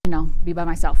be by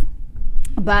myself.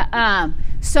 But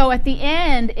so at the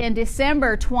end, in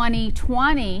December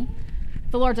 2020,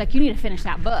 the Lord's like, you need to finish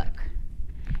that book.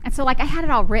 And so, like, I had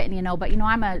it all written, but,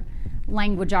 I'm a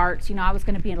language arts, I was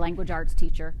going to be a language arts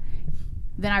teacher.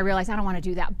 Then I realized I don't want to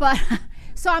do that. But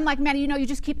so I'm like, man, you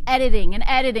just keep editing. And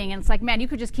it's like, man, you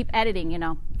could just keep editing,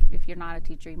 If you're not a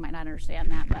teacher, you might not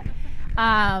understand that. But,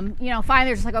 finally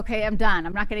they're just like, okay, I'm done.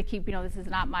 I'm not going to keep, this is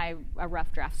not a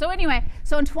rough draft. So anyway,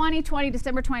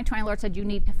 December 2020, the Lord said, you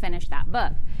need to finish that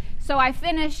book. So I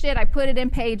finished it. I put it in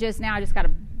pages. Now I just got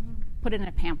to put it in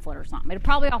a pamphlet or something. It'll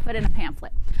probably all fit in a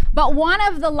pamphlet. But one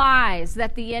of the lies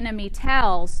that the enemy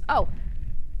tells,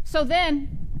 so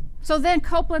then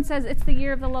Copeland says it's the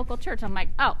year of the local church. I'm like,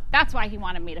 that's why he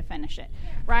wanted me to finish it,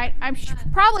 right? I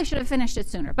probably should have finished it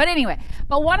sooner. But anyway,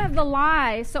 one of the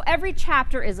lies, so every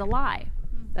chapter is a lie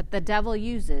that the devil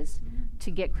uses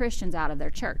to get Christians out of their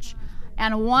church.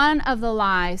 And one of the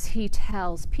lies he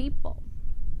tells people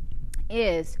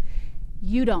is,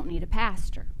 you don't need a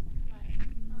pastor.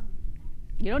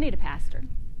 You don't need a pastor.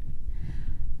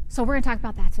 So we're going to talk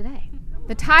about that today.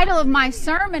 The title of my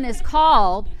sermon is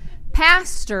called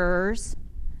Pastor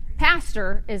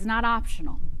is Not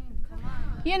Optional.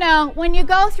 When you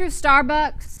go through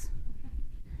Starbucks,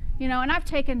 and I've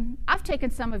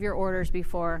taken some of your orders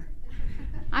before.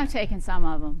 I've taken some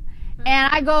of them.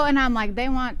 And I go and I'm like, they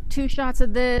want 2 shots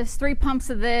of this, 3 pumps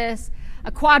of this,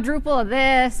 a quadruple of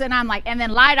this, and I'm like, and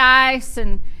then light ice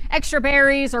and extra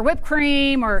berries or whipped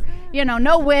cream or,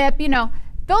 no whip,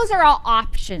 those are all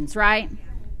options, right?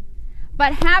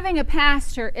 But having a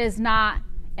pastor is not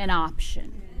an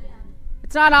option.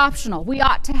 It's not optional. We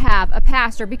ought to have a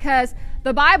pastor because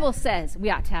the Bible says we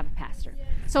ought to have a pastor.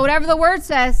 So whatever the word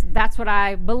says, that's what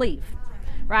I believe,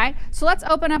 right? So let's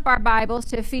open up our Bibles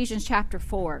to Ephesians chapter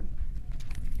 4.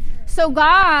 So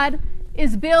God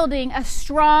is building a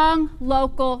strong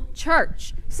local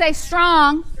church. Say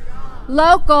strong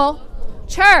local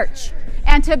church.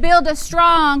 And to build a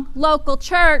strong local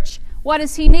church, what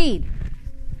does he need?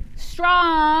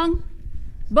 Strong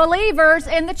believers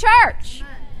in the church.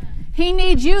 He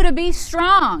needs you to be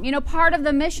strong. Part of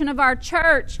the mission of our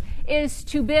church is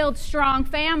to build strong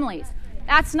families.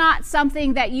 That's not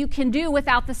something that you can do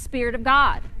without the Spirit of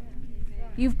God.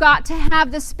 You've got to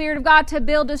have the Spirit of God to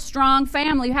build a strong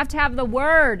family. You have to have the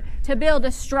Word to build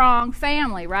a strong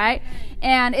family, right?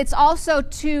 And it's also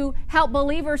to help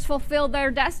believers fulfill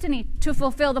their destiny, to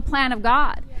fulfill the plan of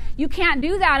God. You can't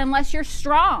do that unless you're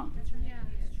strong.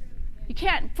 You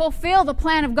can't fulfill the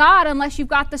plan of God unless you've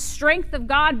got the strength of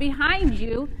God behind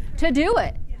you to do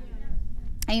it.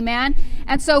 Amen?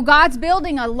 And so God's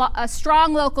building a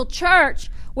strong local church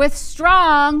with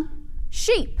strong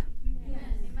sheep.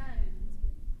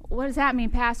 What does that mean,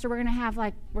 Pastor? We're going to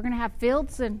have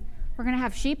fields and we're going to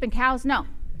have sheep and cows? No.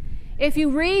 If you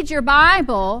read your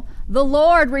Bible, the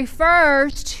Lord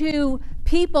refers to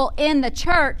people in the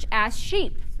church as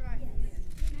sheep.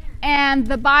 And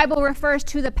the Bible refers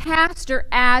to the pastor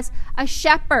as a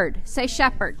shepherd. Say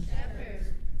shepherd.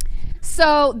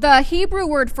 So the Hebrew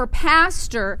word for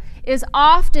pastor is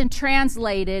often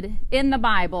translated in the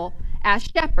Bible as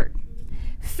shepherd.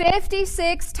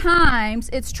 56 times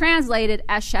it's translated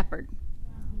as shepherd.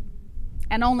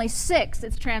 And only 6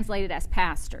 it's translated as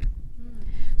pastor.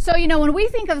 So, when we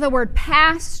think of the word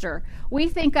pastor, we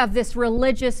think of this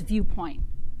religious viewpoint.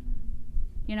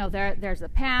 There's a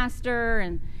pastor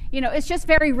and, it's just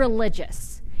very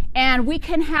religious. And we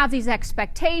can have these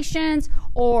expectations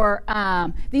or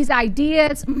these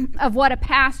ideas of what a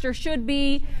pastor should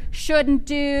be, shouldn't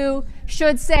do,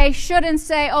 should say, shouldn't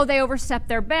say, they overstepped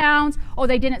their bounds,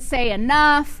 they didn't say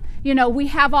enough. We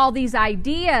have all these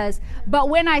ideas. But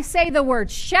when I say the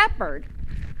word shepherd,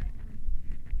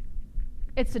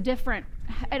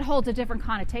 it holds a different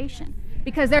connotation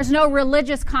because there's no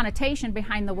religious connotation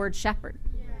behind the word shepherd.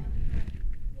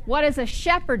 What does a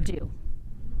shepherd do?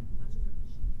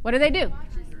 What do?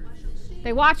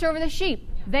 They watch over the sheep.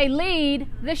 They lead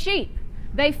the sheep.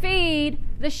 They feed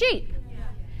the sheep.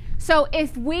 So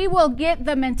if we will get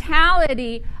the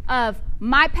mentality of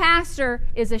my pastor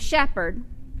is a shepherd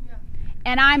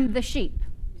and I'm the sheep,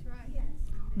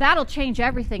 that'll change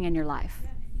everything in your life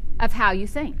of how you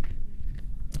think.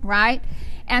 Right?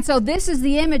 And so this is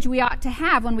the image we ought to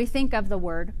have when we think of the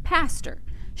word pastor.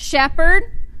 Shepherd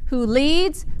who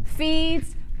leads,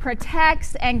 feeds,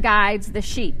 protects, and guides the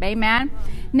sheep. Amen?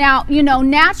 Now,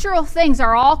 natural things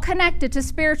are all connected to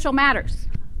spiritual matters.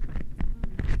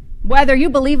 Whether you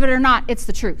believe it or not, it's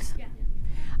the truth.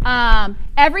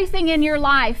 Everything in your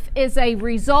life is a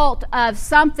result of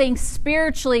something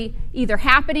spiritually either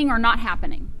happening or not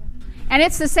happening. And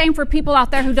it's the same for people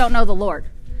out there who don't know the Lord.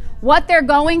 What they're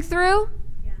going through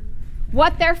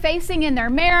what they're facing in their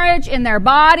marriage, in their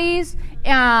bodies,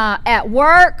 at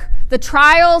work, the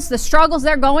trials, the struggles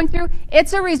they're going through,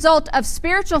 it's a result of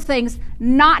spiritual things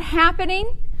not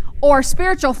happening or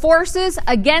spiritual forces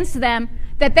against them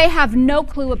that they have no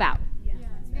clue about.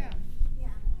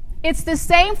 It's the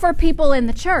same for people in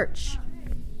the church.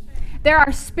 There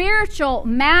are spiritual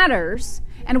matters,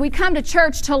 and we come to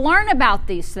church to learn about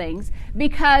these things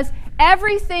because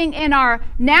everything in our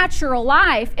natural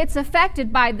life, it's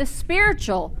affected by the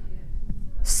spiritual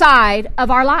side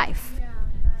of our life.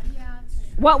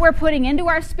 What we're putting into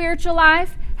our spiritual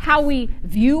life, how we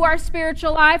view our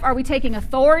spiritual life. Are we taking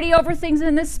authority over things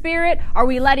in the Spirit? Are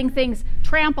we letting things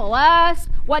trample us?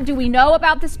 What do we know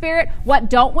about the Spirit? What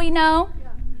don't we know?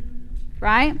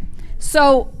 Right?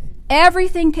 So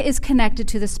everything is connected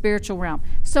to the spiritual realm.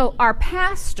 So our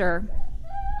pastor,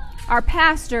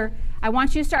 I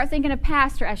want you to start thinking of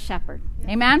pastor as shepherd.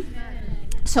 Amen?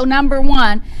 So number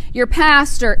one, your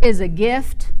pastor is a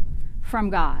gift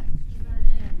from God.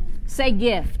 Say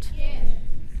gift.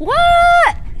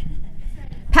 What?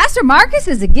 Pastor Marcus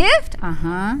is a gift?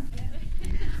 Uh-huh.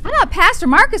 I thought Pastor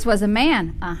Marcus was a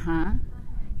man. Uh-huh.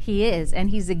 He is, and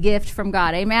he's a gift from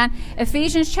God. Amen.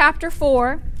 Ephesians chapter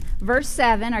 4, verse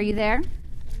 7. Are you there?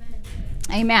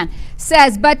 Amen.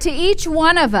 Says, but to each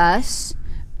one of us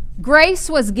grace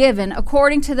was given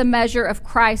according to the measure of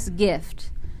Christ's gift.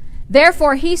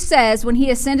 Therefore, he says, when he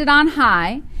ascended on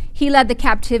high, he led the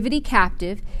captivity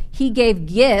captive. He gave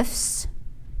gifts,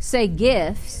 say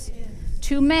gifts,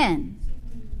 to men.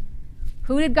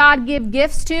 Who did God give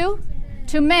gifts to?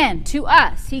 To men, to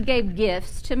us. He gave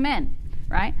gifts to men,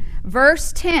 right?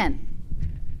 Verse 10.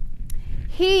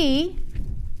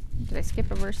 Did I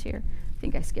skip a verse here? I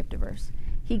think I skipped a verse.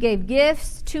 He gave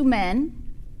gifts to men.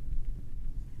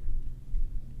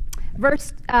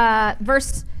 Verse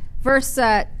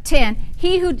 10,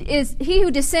 he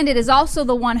who descended is also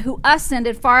the one who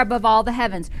ascended far above all the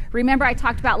heavens. Remember I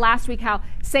talked about last week how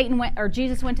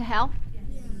Jesus went to hell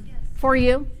for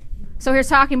you? So here's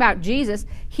talking about Jesus.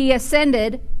 He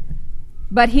ascended,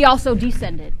 but he also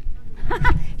descended.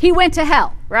 He went to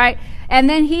hell, right? And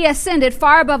then he ascended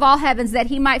far above all heavens that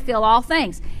he might fill all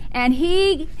things. And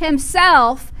he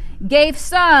himself gave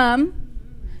some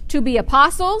to be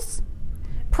apostles,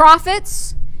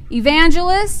 prophets,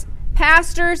 evangelists,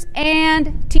 pastors,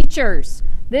 and teachers.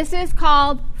 This is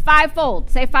called fivefold.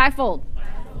 Say fivefold.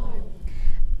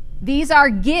 These are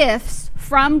gifts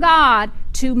from God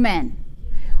to men.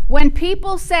 When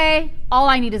people say, all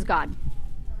I need is God.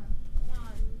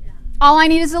 All I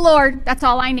need is the Lord. That's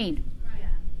all I need.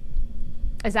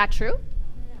 Is that true?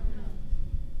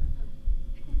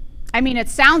 I mean, it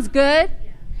sounds good.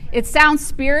 It sounds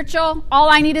spiritual. All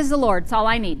I need is the Lord. It's all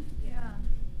I need.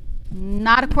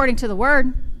 Not according to the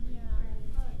Word.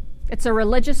 It's a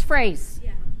religious phrase.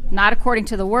 Not according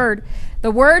to the Word.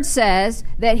 The Word says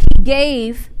that he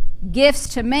gave gifts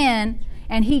to men,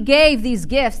 and he gave these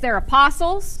gifts. They're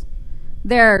apostles,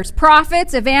 there's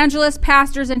prophets, evangelists,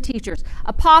 pastors, and teachers.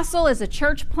 Apostle is a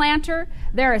church planter.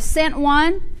 They're a sent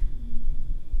one.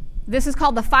 This is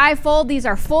called the fivefold. These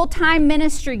are full-time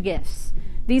ministry gifts.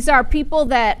 These are people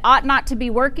that ought not to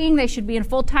be working. They should be in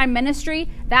full-time ministry.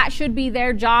 That should be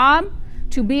their job,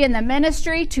 to be in the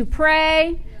ministry, to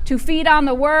pray, to feed on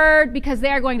the word, because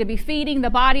they are going to be feeding the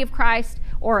body of Christ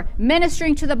or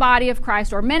ministering to the body of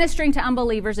Christ or ministering to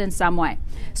unbelievers in some way.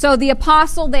 So the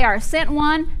apostle, they are a sent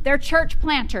one. They're church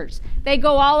planters. They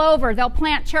go all over. They'll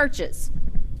plant churches.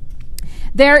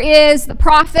 There is the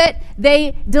prophet.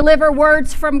 They deliver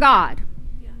words from God.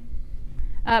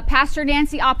 Pastor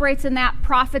Nancy operates in that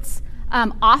prophet's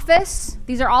office.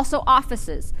 These are also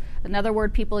offices. Another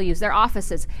word people use. They're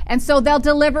offices. And so they'll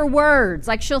deliver words.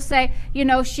 Like she'll say,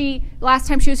 last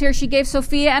time she was here, she gave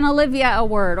Sophia and Olivia a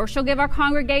word. Or she'll give our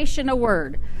congregation a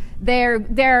word. They're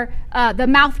the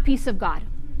mouthpiece of God.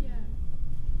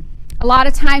 A lot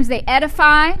of times they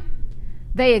edify,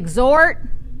 they exhort,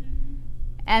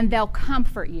 and they'll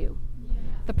comfort you.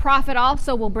 The prophet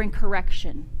also will bring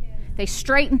correction. They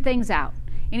straighten things out.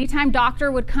 Anytime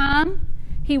doctor would come,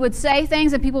 he would say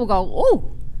things and people would go,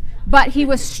 ooh. But he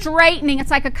was straightening.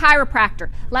 It's like a chiropractor.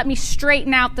 Let me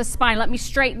straighten out the spine. Let me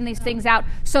straighten these things out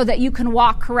so that you can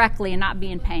walk correctly and not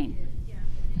be in pain.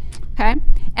 Okay?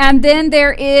 And then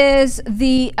there is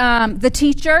the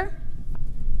teacher.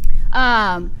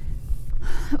 Pastor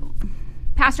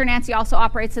Nancy also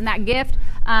operates in that gift.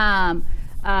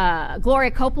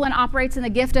 Gloria Copeland operates in the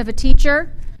gift of a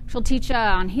teacher. She'll teach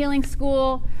on healing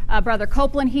school. Brother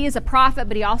Copeland, he is a prophet,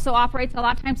 but he also operates a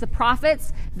lot of times. The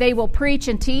prophets, they will preach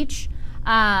and teach,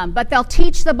 but they'll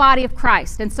teach the body of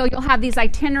Christ. And so you'll have these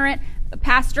itinerant,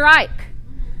 Pastor Ike,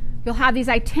 you'll have these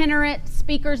itinerant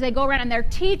speakers. They go around and they're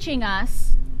teaching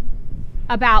us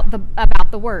about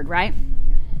the word, right?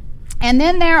 And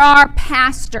then there are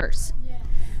pastors.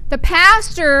 The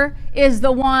pastor is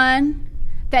the one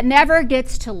that never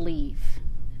gets to leave.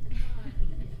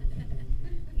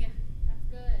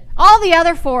 All the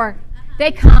other four,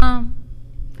 they come,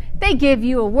 they give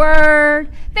you a word,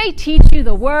 they teach you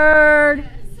the word.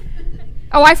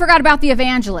 Oh, I forgot about the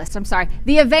evangelist. I'm sorry.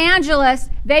 The evangelists,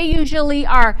 they usually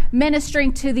are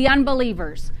ministering to the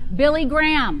unbelievers. Billy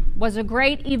Graham was a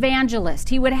great evangelist.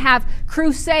 He would have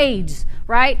crusades,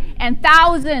 right? And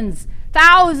thousands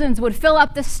would fill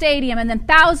up the stadium, and then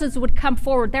thousands would come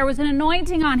forward. There was an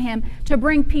anointing on him to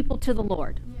bring people to the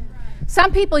Lord.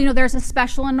 Some people, there's a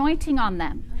special anointing on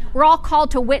them. We're all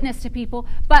called to witness to people,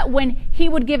 but when he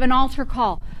would give an altar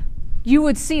call, you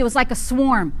would see it was like a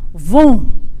swarm,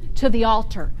 boom, to the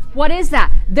altar. What is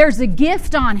that? There's a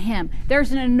gift on him.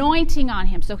 There's an anointing on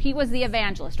him. So he was the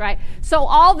evangelist, right? So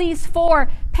all these four,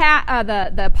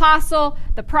 the apostle,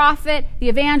 the prophet, the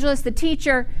evangelist, the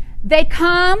teacher, they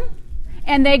come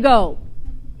and they go.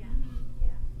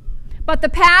 But the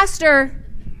pastor,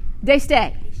 they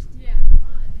stay.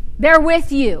 They're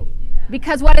with you.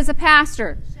 Because what is a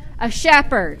pastor? A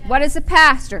shepherd. What is a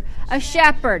pastor? A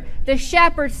shepherd. The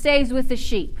shepherd stays with the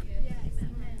sheep.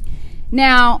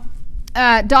 Now,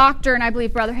 Doctor, and I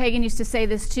believe Brother Hagin used to say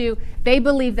this too, they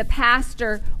believe the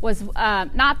pastor was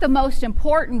not the most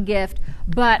important gift,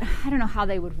 but I don't know how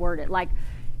they would word it. Like,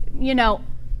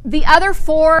 the other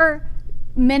four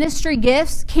ministry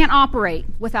gifts can't operate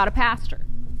without a pastor.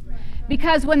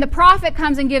 Because when the prophet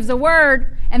comes and gives a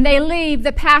word and they leave,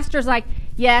 the pastor's like,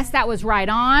 yes, that was right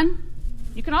on.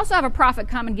 You can also have a prophet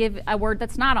come and give a word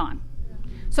that's not on.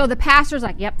 So the pastor's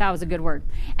like, yep, that was a good word.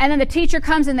 And then the teacher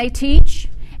comes and they teach.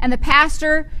 And the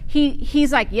pastor,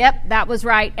 he's like, yep, that was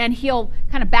right. And he'll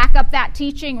kind of back up that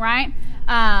teaching, right?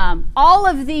 All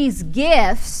of these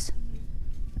gifts,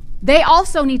 they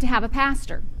also need to have a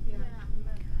pastor.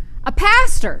 A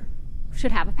pastor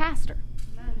should have a pastor.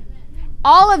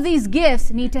 All of these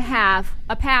gifts need to have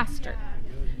a pastor.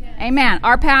 Amen.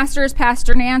 Our pastor is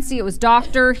Pastor Nancy. It was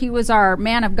Doctor. He was our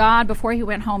man of God before he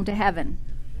went home to heaven.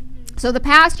 So the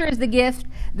pastor is the gift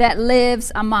that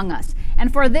lives among us.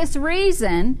 And for this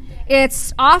reason,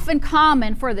 it's often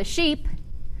common for the sheep.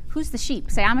 Who's the sheep?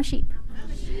 Say, I'm a sheep.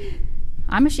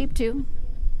 I'm a sheep too,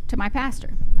 to my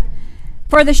pastor.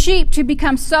 For the sheep to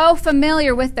become so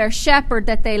familiar with their shepherd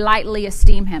that they lightly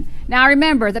esteem him. Now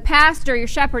remember, the pastor, your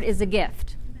shepherd, is a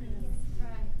gift.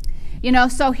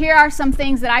 So here are some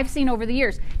things that I've seen over the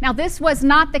years. Now, this was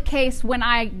not the case when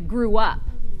I grew up.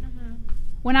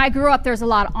 When I grew up, there's a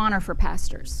lot of honor for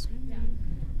pastors.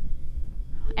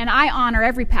 And I honor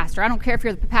every pastor. I don't care if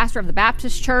you're the pastor of the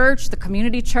Baptist church, the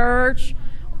community church.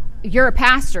 You're a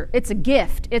pastor. It's a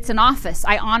gift. It's an office.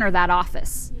 I honor that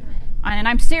office. And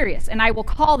I'm serious. And I will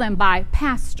call them by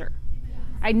pastor.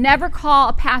 I never call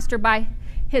a pastor by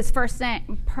his first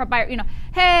name,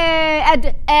 hey,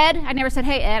 Ed. I never said,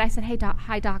 hey, Ed. I said, hey,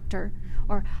 hi, Doctor.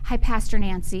 Or, hi, Pastor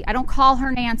Nancy. I don't call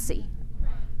her Nancy.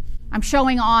 I'm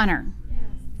showing honor.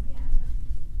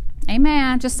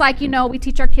 Amen. Just like, we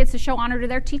teach our kids to show honor to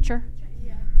their teacher.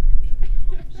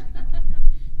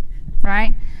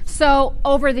 Right? So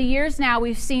over the years now,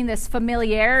 we've seen this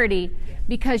familiarity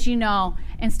because,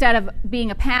 instead of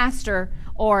being a pastor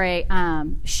or a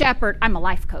shepherd, I'm a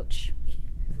life coach.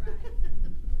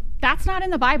 That's not in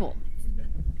the Bible.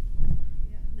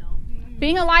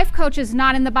 Being a life coach is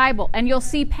not in the Bible. And you'll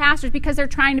see pastors, because they're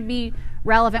trying to be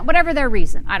relevant, whatever their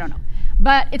reason, I don't know.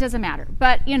 But it doesn't matter.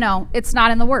 But, it's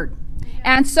not in the Word.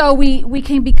 And so we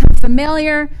can become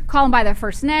familiar, call them by their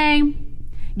first name,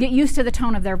 get used to the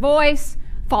tone of their voice,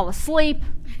 fall asleep.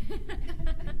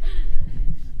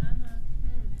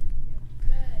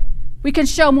 We can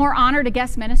show more honor to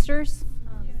guest ministers.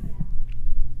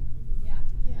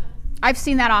 I've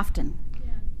seen that often.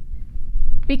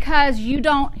 Because you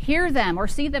don't hear them or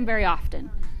see them very often.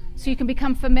 So you can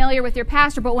become familiar with your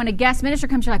pastor, but when a guest minister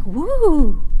comes, you're like,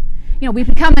 woo! We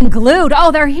become glued.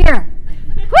 Oh, they're here.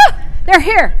 Woo! They're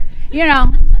here.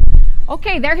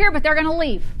 Okay, they're here, but they're going to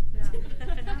leave.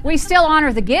 We still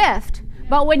honor the gift,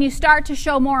 but when you start to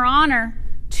show more honor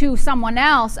to someone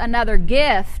else, another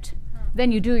gift,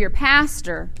 than you do your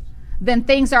pastor, then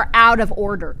things are out of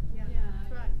order.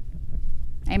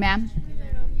 Amen.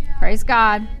 Praise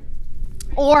God.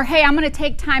 Or, hey, I'm going to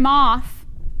take time off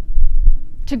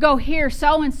to go hear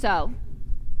so-and-so.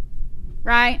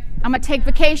 Right? I'm going to take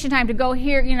vacation time to go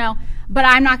here, but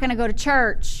I'm not going to go to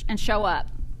church and show up.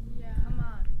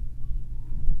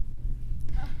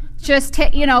 Just,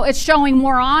 it's showing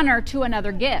more honor to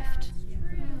another gift.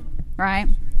 Right?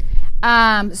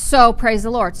 So praise the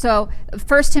Lord. So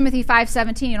 1 Timothy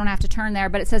 5:17, you don't have to turn there,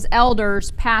 but it says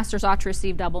elders, pastors ought to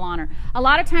receive double honor. A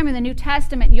lot of time in the New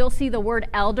Testament, you'll see the word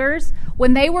elders.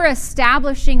 When they were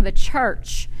establishing the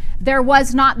church, there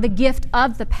was not the gift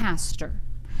of the pastor.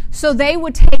 So they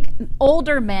would take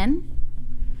older men,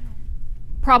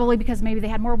 probably because maybe they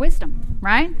had more wisdom,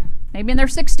 right? Maybe in their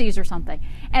 60s or something.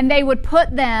 And they would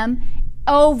put them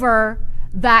over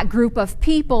that group of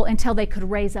people until they could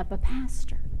raise up a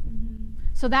pastor.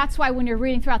 So that's why when you're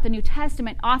reading throughout the New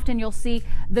Testament, often you'll see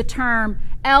the term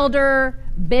elder,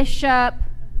 bishop.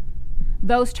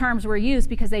 Those terms were used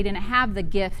because they didn't have the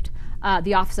gift,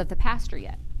 the office of the pastor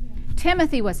yet.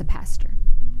 Timothy was a pastor.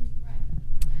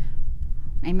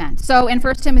 Amen. So in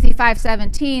 1 Timothy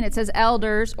 5:17, it says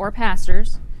elders or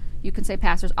pastors, you can say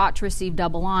pastors, ought to receive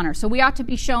double honor. So we ought to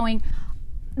be showing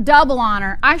double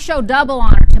honor. I show double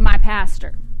honor to my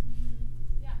pastor.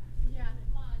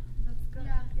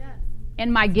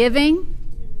 In my giving,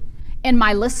 in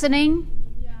my listening.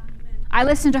 I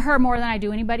listen to her more than I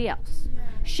do anybody else.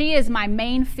 She is my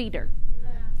main feeder.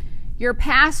 Your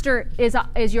pastor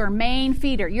is your main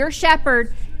feeder. Your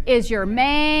shepherd is your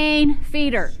main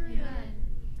feeder.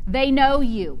 They know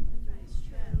you.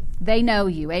 They know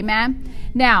you. Amen?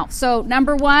 Now, so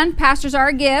number one, pastors are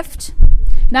a gift.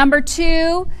 Number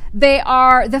two, they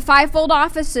are the fivefold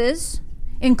offices,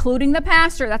 including the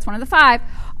pastor, that's one of the five,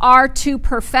 are to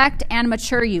perfect and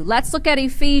mature you. Let's look at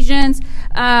Ephesians.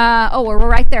 We're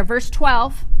right there. Verse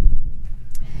 12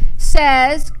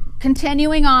 says,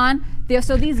 continuing on,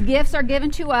 so these gifts are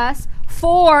given to us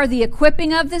for the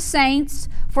equipping of the saints,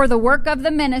 for the work of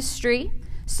the ministry.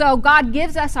 So God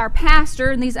gives us our pastor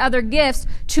and these other gifts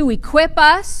to equip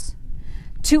us,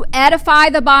 to edify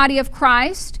the body of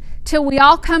Christ, till we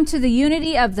all come to the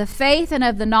unity of the faith and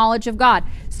of the knowledge of God.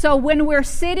 So when we're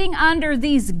sitting under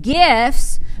these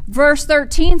gifts, verse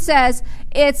 13 says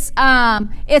it's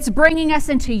bringing us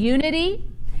into unity.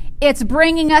 It's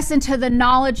bringing us into the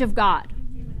knowledge of God.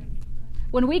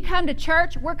 When we come to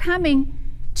church, we're coming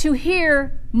to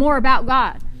hear more about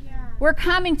God. We're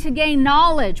coming to gain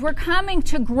knowledge. We're coming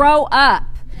to grow up.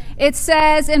 It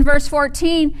says in verse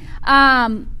 14,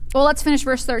 let's finish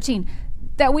verse 13,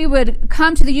 that we would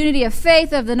come to the unity of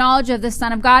faith, of the knowledge of the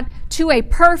Son of God, to a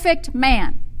perfect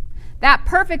man. That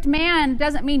perfect man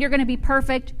doesn't mean you're going to be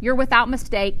perfect, you're without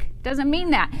mistake. Doesn't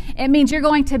mean that. It means you're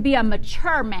going to be a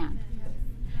mature man.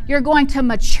 You're going to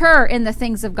mature in the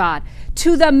things of God.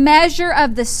 To the measure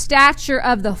of the stature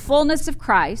of the fullness of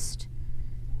Christ,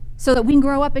 so that we can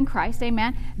grow up in Christ,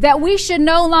 amen, that we should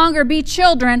no longer be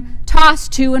children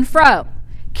tossed to and fro,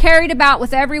 carried about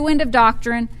with every wind of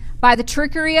doctrine, by the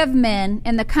trickery of men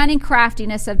and the cunning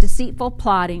craftiness of deceitful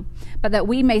plotting, but that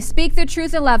we may speak the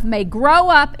truth in love, may grow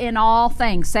up in all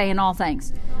things. Say in all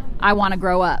things. I want to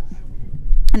grow up.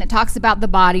 And it talks about the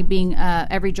body being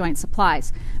every joint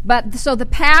supplies. But so the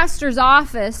pastor's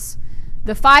office,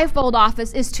 the fivefold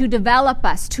office, is to develop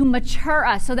us, to mature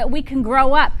us, so that we can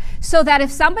grow up. So that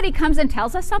if somebody comes and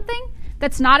tells us something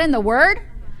that's not in the Word,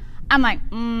 I'm like,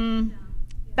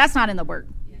 that's not in the Word.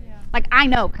 Like, I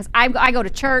know, because I go to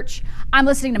church, I'm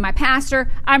listening to my pastor,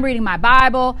 I'm reading my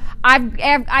Bible, I've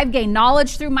gained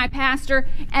knowledge through my pastor,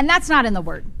 and that's not in the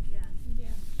Word.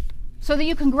 So that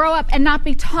you can grow up and not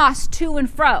be tossed to and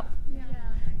fro.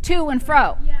 To and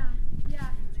fro.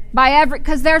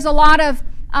 Because there's a lot of,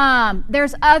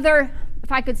 there's other,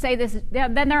 if I could say this,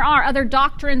 then there are other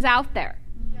doctrines out there.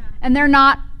 And they're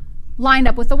not lined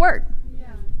up with the Word.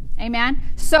 Amen.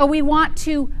 So we want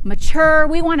to mature.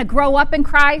 We want to grow up in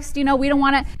Christ. We don't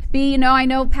want to be, I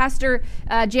know Pastor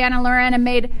Jan and Lorena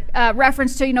made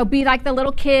reference to, be like the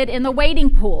little kid in the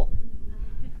wading pool.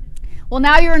 Well,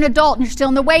 now you're an adult and you're still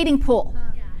in the wading pool.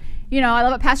 I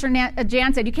love what Pastor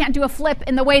Jan said. You can't do a flip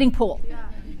in the wading pool.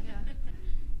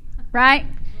 Right?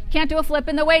 Can't do a flip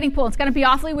in the wading pool. It's going to be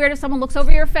awfully weird if someone looks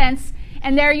over your fence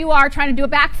and there you are trying to do a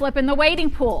backflip in the wading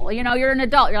pool. You're an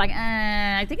adult. You're like,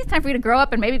 I think it's time for you to grow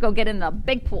up and maybe go get in the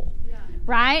big pool.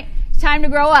 Right? It's time to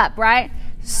grow up, right?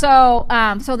 So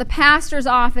the pastor's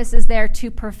office is there to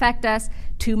perfect us,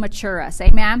 to mature us.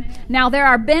 Amen? Now, there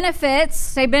are benefits,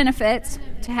 say benefits,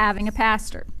 to having a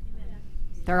pastor.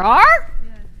 There are?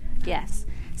 Yes.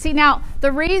 See, now,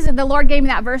 the reason the Lord gave me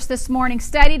that verse this morning,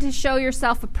 study to show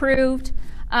yourself approved.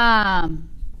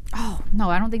 No,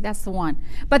 I don't think that's the one.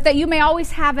 But that you may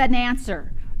always have an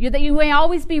answer. That you may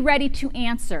always be ready to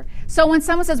answer. So when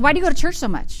someone says, why do you go to church so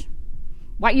much?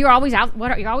 Why you're always out?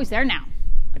 You're always there now?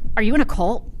 Are you in a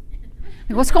cult?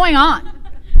 What's going on?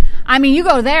 I mean, you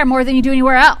go there more than you do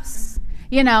anywhere else.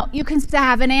 You can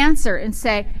have an answer and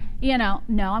say, no,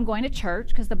 I'm going to church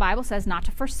because the Bible says not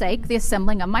to forsake the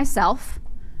assembling of myself.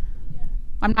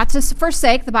 I'm not to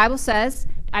forsake. The Bible says,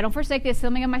 I don't forsake the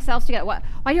assembling of myself together. Why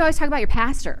do you always talk about your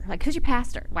pastor? Like, who's your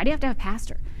pastor? Why do you have to have a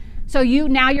pastor? So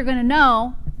now you're going to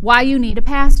know why you need a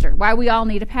pastor, why we all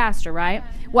need a pastor, right?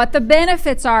 What the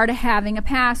benefits are to having a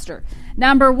pastor.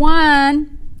 Number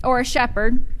one, or a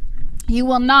shepherd, you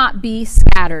will not be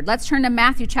scattered. Let's turn to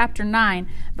Matthew chapter 9,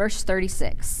 verse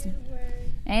 36.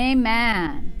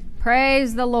 Amen.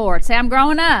 Praise the Lord. Say, I'm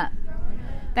growing up.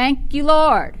 Thank you,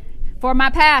 Lord, for my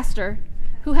pastor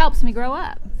who helps me grow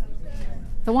up.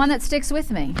 The one that sticks with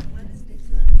me.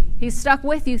 He's stuck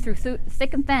with you through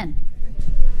thick and thin.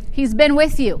 He's been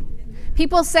with you.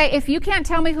 People say, if you can't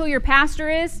tell me who your pastor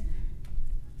is,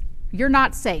 you're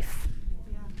not safe.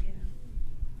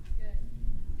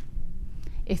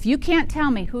 If you can't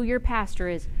tell me who your pastor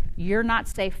is, you're not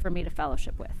safe for me to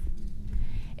fellowship with.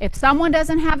 If someone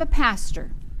doesn't have a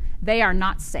pastor, they are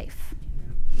not safe.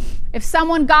 If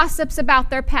someone gossips about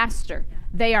their pastor,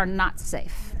 they are not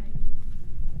safe.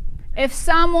 If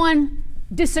someone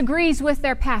disagrees with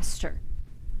their pastor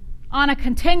on a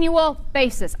continual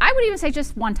basis, I would even say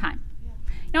just one time.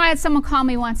 You know, I had someone call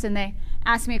me once and they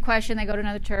asked me a question. They go to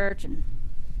another church and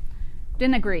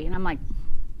didn't agree. And I'm like,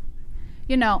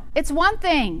 you know, it's one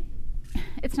thing.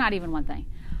 It's not even one thing.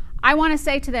 I want to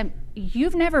say to them,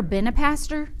 you've never been a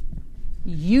pastor.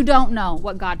 You don't know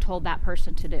what God told that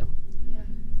person to do.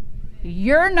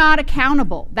 You're not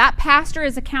accountable. That pastor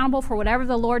is accountable for whatever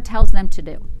the Lord tells them to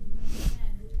do.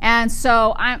 And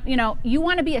so, you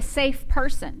want to be a safe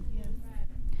person.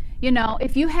 You know,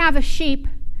 if you have a sheep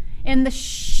in the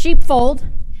sheepfold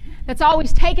that's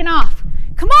always taken off,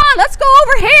 come on, let's go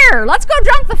over here. Let's go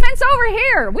jump the fence over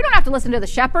here. We don't have to listen to the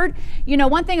shepherd. You know,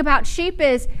 one thing about sheep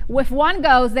is if one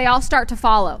goes, they all start to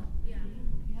follow.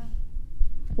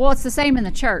 Well, it's the same in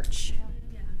the church.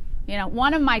 You know,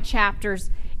 one of my chapters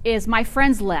is my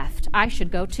friends left. I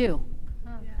should go too.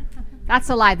 That's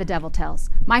a lie the devil tells.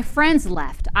 My friends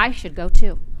left. I should go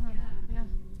too.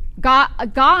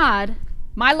 God,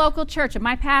 my local church and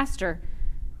my pastor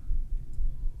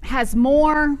has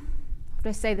more, how do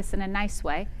I say this in a nice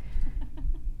way,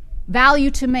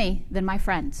 value to me than my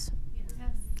friends.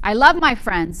 I love my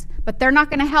friends, but they're not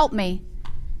going to help me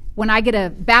when I get a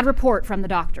bad report from the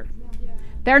doctor.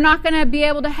 They're not going to be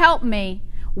able to help me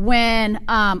when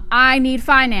I need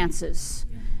finances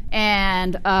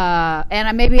and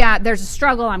maybe there's a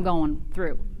struggle I'm going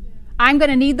through. I'm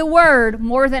going to need the word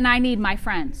more than I need my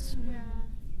friends.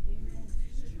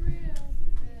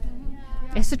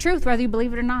 It's the truth, whether you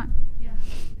believe it or not.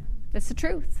 It's the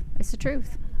truth. It's the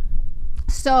truth.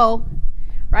 So,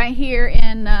 right here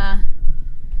in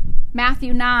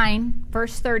Matthew 9,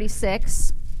 verse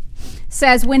 36,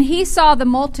 says, when he saw the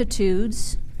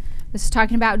multitudes, this is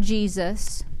talking about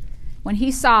Jesus, when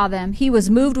he saw them, he was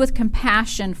moved with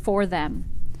compassion for them,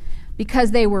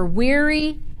 because they were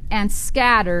weary and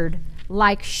scattered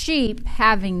like sheep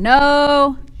having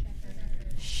no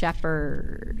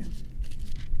shepherd.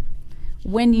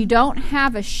 When you don't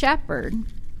have a shepherd,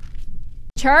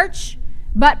 church,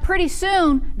 but pretty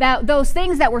soon those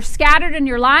things that were scattered in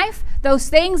your life, those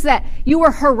things that you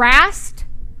were harassed,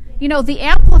 you know, the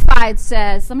Amplified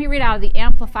says, let me read out of the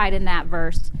Amplified in that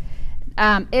verse.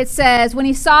 It says, when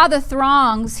he saw the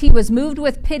throngs, he was moved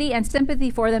with pity and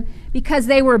sympathy for them because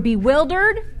they were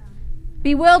bewildered.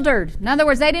 In other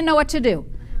words, they didn't know what to do.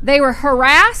 They were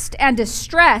harassed and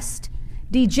distressed,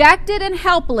 dejected and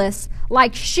helpless,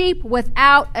 like sheep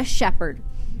without a shepherd.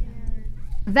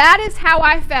 That is how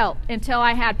I felt until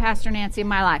I had Pastor Nancy in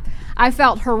my life. I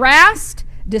felt harassed,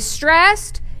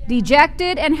 distressed,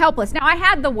 dejected, and helpless. Now, I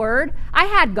had the Word. I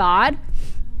had God.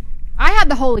 I had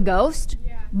the Holy Ghost.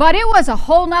 But it was a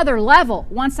whole nother level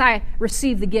once I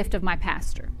received the gift of my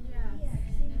pastor.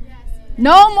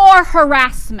 No more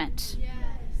harassment.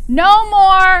 No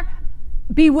more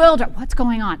bewildered. What's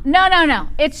going on? No.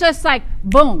 It's just like,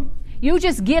 boom. You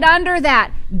just get under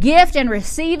that gift and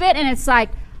receive it, and it's like,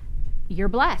 you're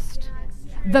blessed.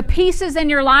 The pieces in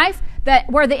your life that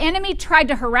where the enemy tried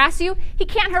to harass you, he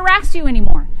can't harass you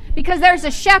anymore because there's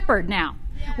a shepherd now.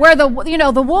 Where the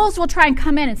wolves will try and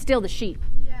come in and steal the sheep.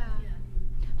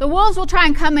 The wolves will try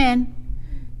and come in,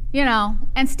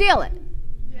 and steal it.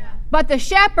 But the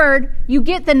shepherd, you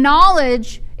get the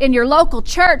knowledge in your local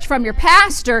church from your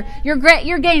pastor. You're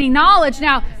gaining knowledge.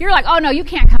 Now, you're like, oh, no, you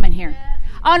can't come in here.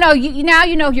 Oh, no, now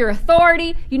you know your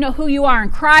authority. You know who you are in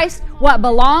Christ, what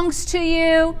belongs to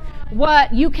you,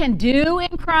 what you can do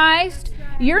in Christ.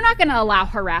 You're not going to allow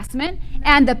harassment.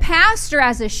 And the pastor,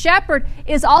 as a shepherd,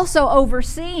 is also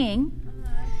overseeing,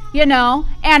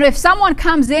 and if someone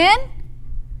comes in,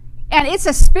 and it's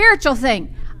a spiritual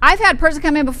thing. I've had a person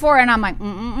come in before, and I'm like,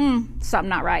 something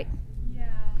not right.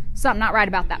 Something not right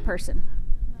about that person.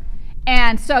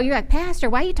 And so you're like, Pastor,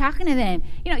 why are you talking to them?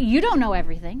 You don't know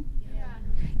everything.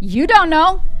 You don't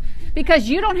know because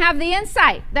you don't have the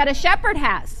insight that a shepherd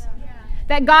has.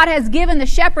 That God has given the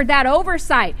shepherd that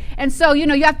oversight. And so, you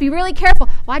have to be really careful.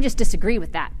 Well, I just disagree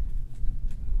with that.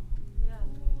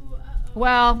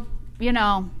 Well, don't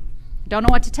know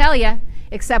what to tell you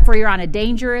except for you're on a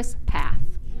dangerous path.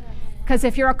 Because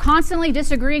if you're constantly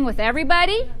disagreeing with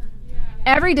everybody,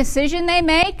 every decision they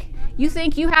make, you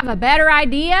think you have a better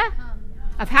idea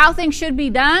of how things should be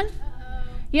done.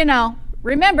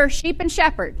 Remember, sheep and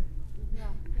shepherd.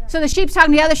 So the sheep's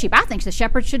talking to the other sheep. I think the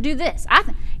shepherd should do this.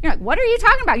 You're like, what are you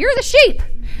talking about? You're the sheep.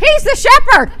 He's the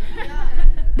shepherd.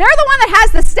 They're the one that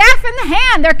has the staff in the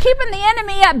hand. They're keeping the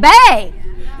enemy at bay.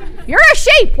 You're a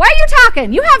sheep. Why are you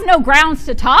talking? You have no grounds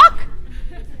to talk.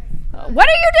 What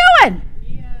are you doing?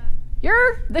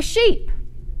 You're the sheep.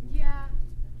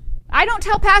 I don't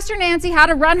tell Pastor Nancy how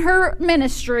to run her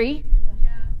ministry,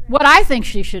 what I think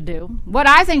she should do, what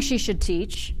I think she should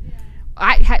teach.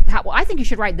 I think you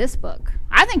should write this book.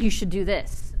 I think you should do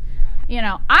this.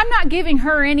 I'm not giving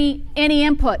her any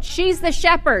input. She's the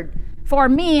shepherd for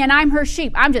me, and I'm her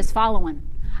sheep. I'm just following.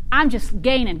 I'm just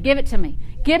gaining. Give it to me.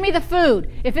 Give me the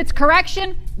food. If it's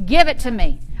correction, give it to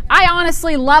me. I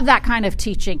honestly love that kind of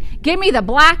teaching. Give me the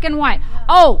black and white.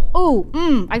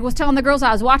 I was telling the girls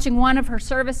I was watching one of her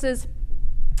services,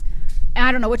 and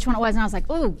I don't know which one it was, and I was like,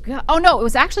 God. Oh, no, it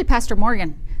was actually Pastor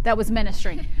Morgan that was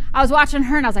ministering. I was watching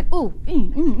her, and I was like, oh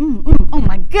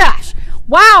my gosh.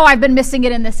 Wow, I've been missing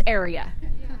it in this area.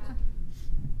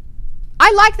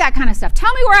 I like that kind of stuff.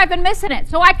 Tell me where I've been missing it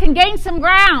so I can gain some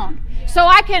ground, so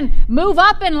I can move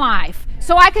up in life,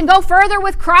 so I can go further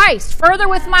with Christ, further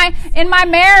in my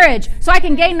marriage, so I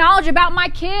can gain knowledge about my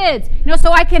kids,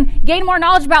 so I can gain more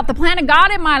knowledge about the plan of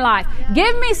God in my life.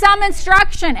 Give me some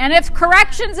instruction, and if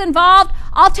correction's involved,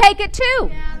 I'll take it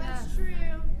too.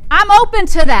 I'm open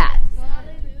to that.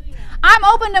 I'm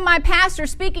open to my pastor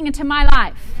speaking into my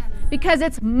life because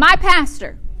it's my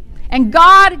pastor. And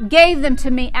God gave them to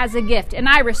me as a gift, and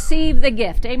I received the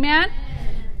gift. Amen?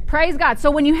 Praise God. So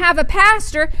when you have a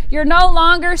pastor, you're no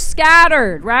longer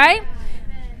scattered, right?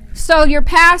 So your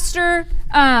pastor,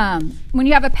 when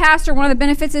you have a pastor, one of the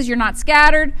benefits is you're not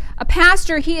scattered. A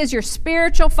pastor, he is your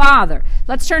spiritual father.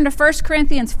 Let's turn to 1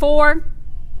 Corinthians 4.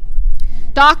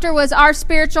 Doctor was our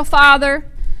spiritual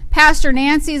father. Pastor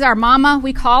Nancy's our mama.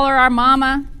 We call her our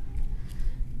mama.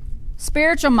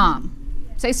 Spiritual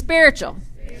mom. Say spiritual.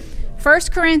 1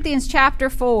 Corinthians chapter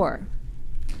 4.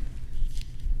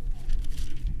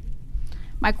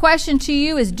 My question to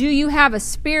you is, do you have a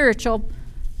spiritual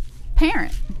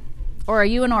parent? Or are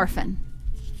you an orphan?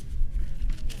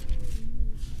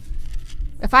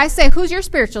 If I say, who's your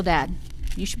spiritual dad?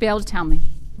 You should be able to tell me.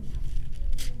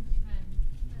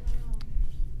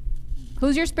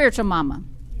 Who's your spiritual mama?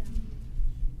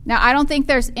 Now, I don't think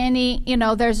there's any,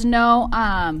 there's no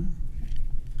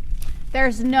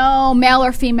male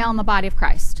or female in the body of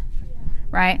Christ,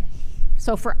 right?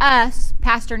 So for us,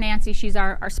 Pastor Nancy, she's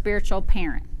our spiritual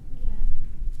parent.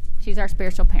 She's our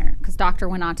spiritual parent because Doctor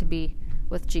went on to be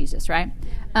with Jesus, right?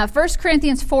 1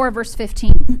 Corinthians 4, verse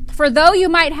 15. For though you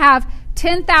might have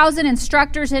 10,000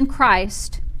 instructors in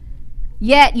Christ,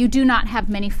 yet you do not have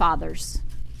many fathers.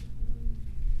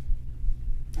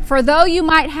 For though you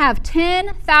might have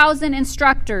 10,000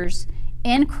 instructors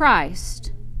in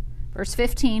Christ, verse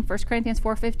 15, 1 Corinthians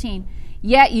 4:15,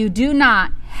 yet you do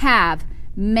not have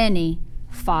many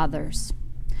fathers.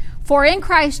 For in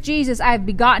Christ Jesus I have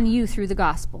begotten you through the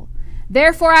gospel.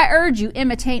 Therefore I urge you,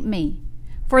 imitate me.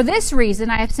 For this reason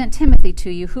I have sent Timothy to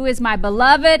you, who is my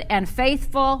beloved and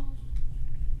faithful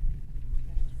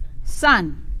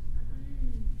son.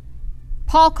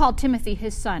 Paul called Timothy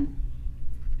his son.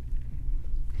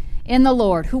 In the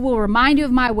Lord, who will remind you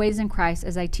of my ways in Christ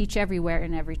as I teach everywhere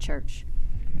in every church.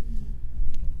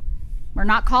 We're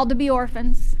not called to be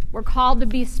orphans. We're called to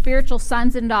be spiritual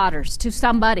sons and daughters to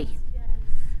somebody. Yes.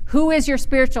 Who is your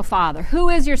spiritual father? Who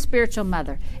is your spiritual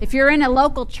mother? If you're in a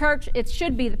local church, it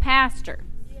should be the pastor.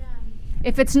 Yeah.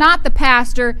 If it's not the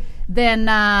pastor, then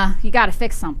you got to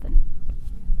fix something.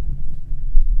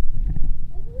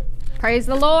 Praise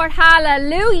the Lord.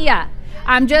 Hallelujah.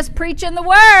 I'm just preaching the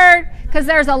word because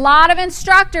there's a lot of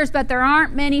instructors, but there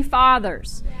aren't many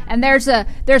fathers. And there's a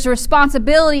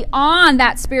responsibility on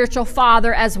that spiritual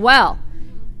father as well.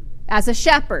 As a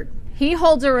shepherd, he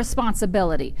holds a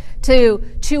responsibility to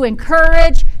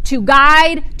encourage, to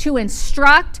guide, to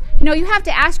instruct. You have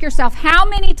to ask yourself, how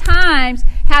many times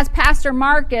has Pastor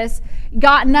Marcus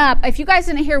gotten up? If you guys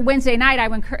didn't hear Wednesday night, I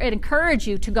would encourage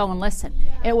you to go and listen.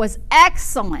 It was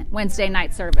excellent Wednesday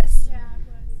night service.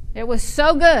 It was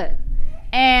so good.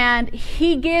 And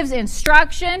he gives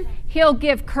instruction. He'll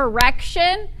give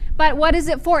correction. But what is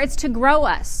it for? It's to grow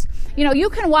us. You know, you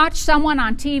can watch someone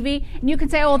on TV and you can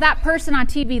say, oh, that person on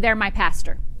TV, they're my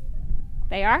pastor.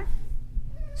 They are?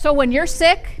 So when you're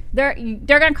sick, they're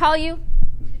going to call you?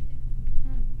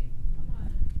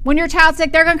 When your child's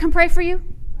sick, they're going to come pray for you?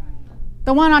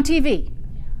 The one on TV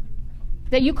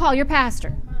that you call your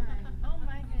pastor. Oh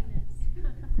my goodness.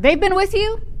 They've been with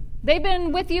you? They've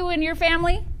been with you and your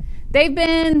family? They've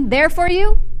been there for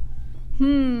you?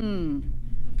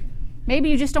 Maybe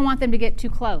you just don't want them to get too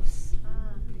close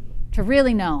to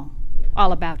really know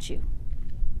all about you.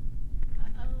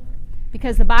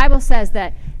 Because the Bible says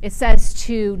that it says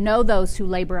to know those who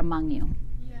labor among you.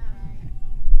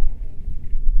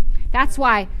 That's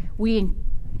why we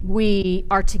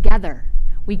are together.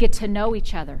 We get to know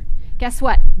each other. Guess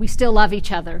what? We still love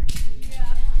each other.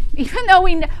 Even though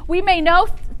we may know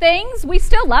things, we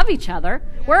still love each other.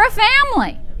 We're a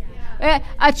family.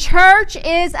 A church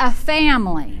is a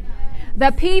family.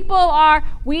 The people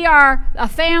we are a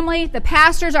family. The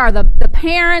pastors are the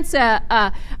parents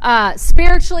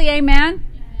spiritually, amen?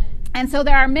 And so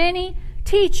there are many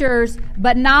teachers,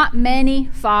 but not many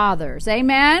fathers,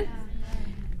 amen?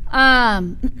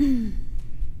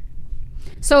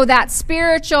 So that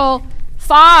spiritual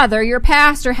father, your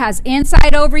pastor, has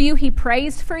insight over you. He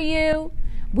prays for you.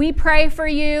 We pray for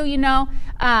you. You know,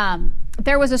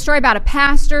 there was a story about a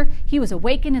pastor. He was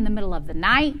awakened in the middle of the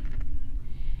night,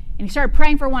 and he started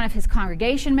praying for one of his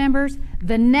congregation members.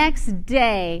 The next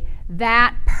day,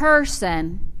 that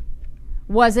person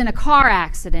was in a car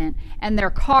accident, and their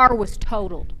car was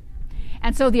totaled.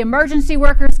 And so the emergency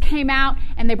workers came out,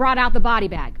 and they brought out the body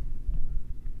bag.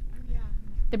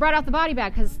 They brought out the body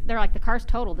bag because they're like, the car's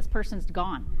totaled. This person's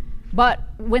gone. But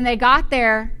when they got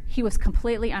there, he was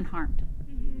completely unharmed.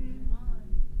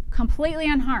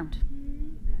 Completely unharmed.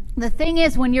 The thing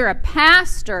is, when you're a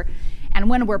pastor and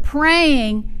when we're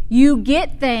praying, you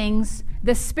get things,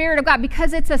 the Spirit of God,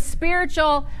 because it's a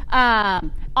spiritual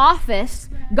office,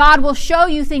 God will show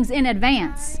you things in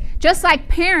advance. Just like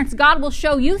parents, God will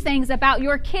show you things about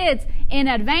your kids in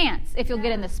advance if you'll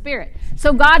get in the Spirit.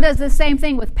 So God does the same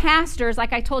thing with pastors,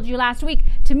 like I told you last week.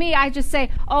 To me, I just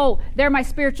say, oh, they're my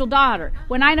spiritual daughter.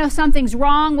 When I know something's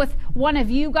wrong with one of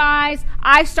you guys,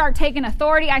 I start taking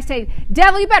authority. I say,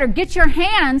 devil, you better get your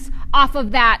hands off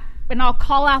of that, and I'll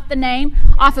call out the name,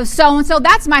 off of so-and-so.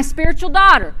 That's my spiritual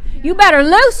daughter. You better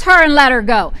loose her and let her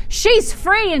go. She's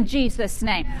free in Jesus'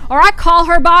 name. Or I call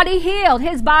her body healed,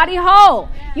 his body whole.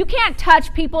 You can't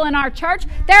touch people in our church.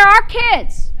 They're our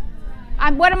kids.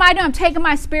 What am I doing? I'm taking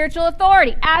my spiritual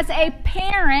authority as a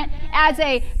parent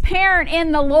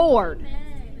in the Lord.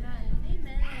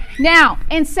 Now,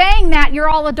 in saying that, you're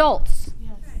all adults.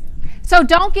 So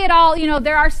don't get all,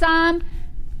 there are some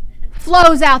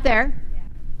flows out there.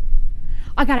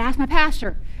 I got to ask my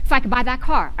pastor if I could buy that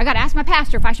car. I got to ask my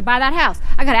pastor if I should buy that house.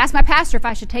 I got to ask my pastor if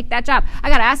I should take that job. I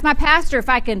got to ask my pastor if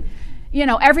I can,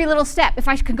 every little step, if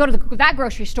I can go to that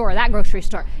grocery store or that grocery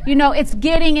store. It's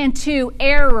getting into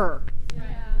error.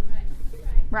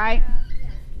 Right?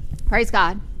 Praise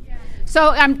God.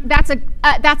 So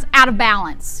that's out of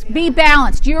balance. Be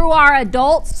balanced. You are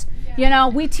adults.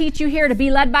 We teach you here to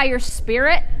be led by your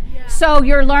Spirit. So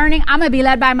you're learning, I'm going to be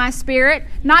led by my Spirit.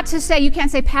 Not to say, you can't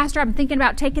say, Pastor, I'm thinking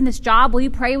about taking this job. Will you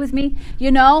pray with me?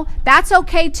 That's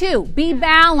okay too. Be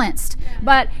balanced.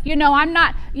 But, I'm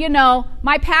not,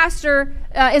 my pastor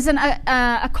isn't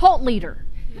a cult leader.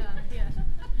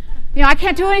 I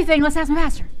can't do anything. Let's ask my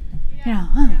pastor.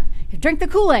 Drink the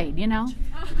Kool-Aid, You know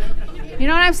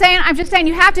what I'm saying? I'm just saying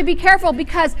you have to be careful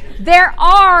because there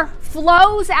are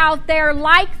flows out there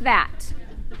like that.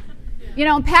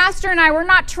 Pastor and I, we're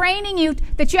not training you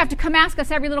that you have to come ask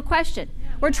us every little question.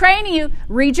 We're training you,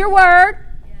 read your word,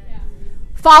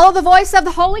 follow the voice of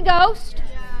the Holy Ghost,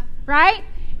 right?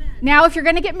 Now, if you're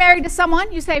going to get married to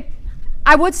someone, you say,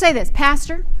 I would say this,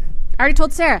 Pastor, I already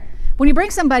told Sarah, when you bring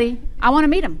somebody, I want to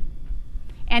meet them.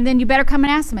 And then you better come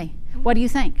and ask me, what do you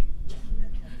think?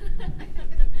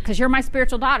 Because you're my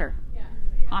spiritual daughter.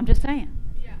 I'm just saying.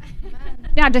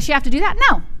 Now, does she have to do that?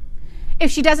 No. If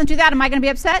she doesn't do that, am I going to be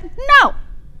upset? No.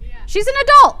 She's an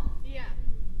adult.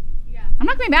 I'm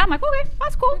not going to be mad. I'm like, okay,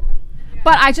 that's cool.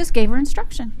 But I just gave her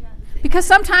instruction. Because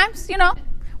sometimes,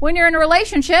 when you're in a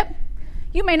relationship,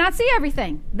 you may not see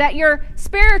everything that your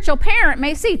spiritual parent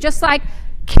may see. Just like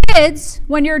kids,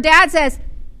 when your dad says,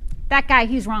 that guy,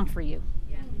 he's wrong for you.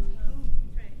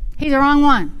 He's the wrong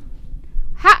one.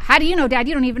 How do you know, Dad?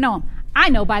 You don't even know him. I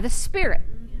know by the Spirit.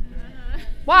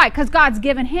 Why? Because God's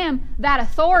given him that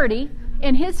authority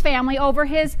in his family over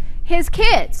his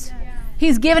kids.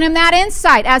 He's given him that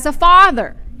insight as a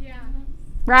father.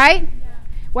 Right?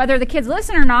 Whether the kids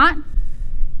listen or not,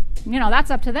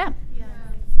 That's up to them.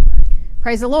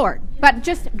 Praise the Lord. But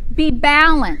just be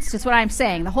balanced is what I'm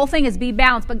saying. The whole thing is be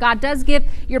balanced. But God does give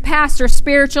your pastor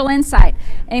spiritual insight.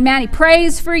 Amen. He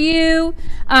prays for you.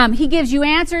 He gives you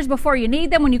answers before you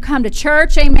need them when you come to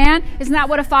church. Amen. Isn't that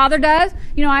what a father does?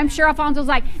 I'm sure Alfonso's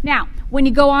like, now, when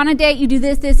you go on a date, you do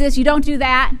this, this, this. You don't do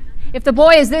that. If the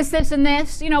boy is this, this, and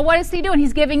this, what is he doing?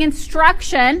 He's giving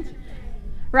instruction.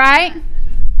 Right?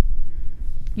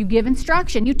 You give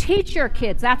instruction. You teach your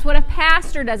kids. That's what a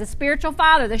pastor does, a spiritual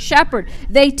father, the shepherd.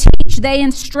 They teach, they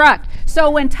instruct. So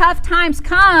when tough times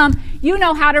come, you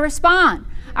know how to respond.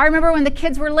 I remember when the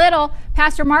kids were little,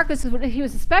 Pastor Marcus, he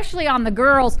was especially on the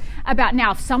girls about,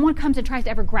 now, if someone comes and tries to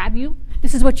ever grab you,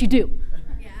 this is what you do.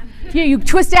 Yeah. You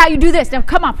twist out, you do this. Now,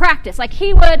 come on, practice. Like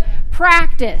he would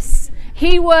practice.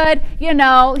 He would, he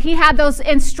had those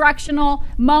instructional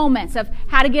moments of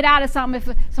how to get out of something.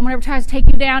 If someone ever tries to take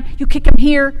you down, you kick them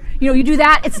here. You do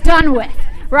that, it's done with,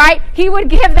 right? He would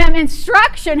give them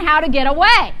instruction how to get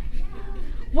away.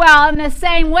 Well, in the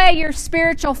same way, your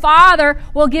spiritual father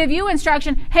will give you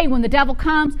instruction. Hey, when the devil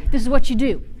comes, this is what you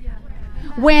do.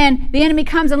 When the enemy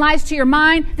comes and lies to your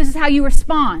mind, this is how you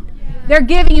respond. They're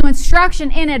giving you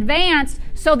instruction in advance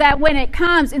so that when it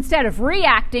comes, instead of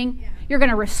reacting, you're going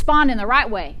to respond in the right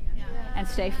way and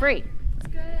stay free.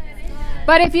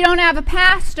 But if you don't have a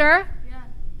pastor,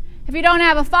 if you don't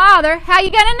have a father, how are you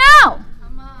going to know?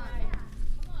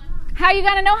 How are you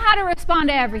going to know how to respond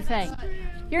to everything?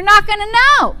 You're not going to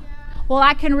know. Well,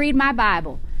 I can read my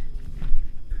Bible.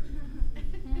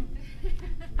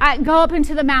 I go up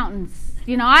into the mountains.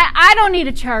 I don't need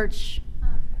a church.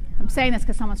 I'm saying this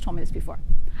because someone's told me this before.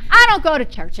 I don't go to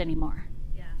church anymore.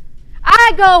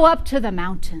 I go up to the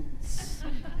mountains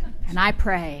and I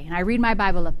pray and I read my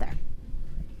Bible up there.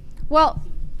 Well,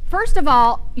 first of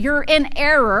all, you're in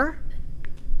error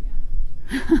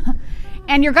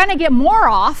and you're going to get more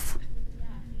off.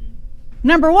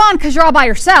 Number one, because you're all by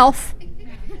yourself.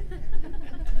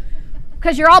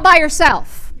 Because you're all by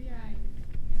yourself.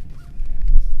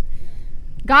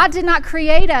 God did not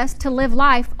create us to live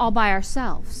life all by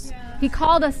ourselves. He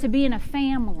called us to be in a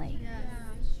family.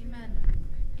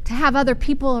 To have other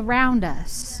people around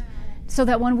us. So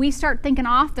that when we start thinking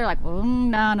off, they're like,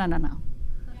 no.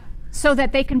 So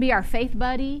that they can be our faith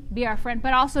buddy, be our friend,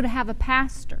 but also to have a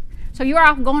pastor. So you're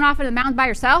off going off in the mountains by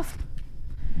yourself?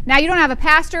 Now you don't have a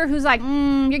pastor who's like,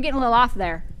 you're getting a little off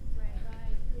there.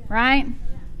 Right?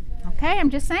 Okay, I'm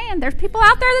just saying. There's people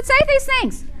out there that say these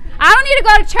things. I don't need to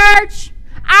go to church.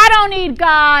 I don't need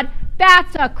God.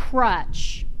 That's a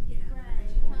crutch.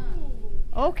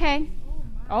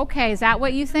 Okay, is that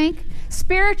what you think?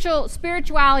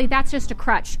 Spirituality, that's just a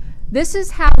crutch. This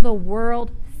is how the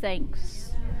world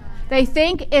thinks. They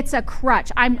think it's a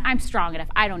crutch. I'm strong enough.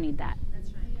 I don't need that.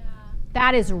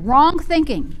 That is wrong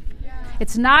thinking.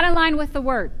 It's not in line with the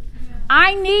Word.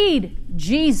 I need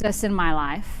Jesus in my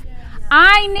life.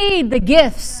 I need the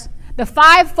gifts, the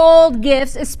fivefold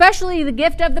gifts, especially the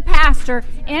gift of the pastor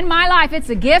in my life. It's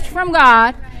a gift from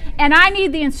God. And I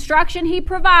need the instruction He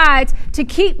provides to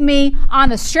keep me on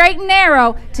the straight and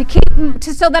narrow,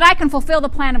 so that I can fulfill the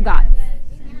plan of God.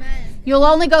 You'll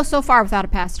only go so far without a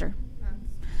pastor.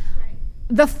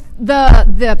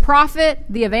 The prophet,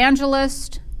 the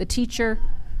evangelist, the teacher,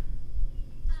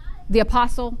 the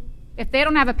apostle, if they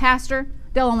don't have a pastor,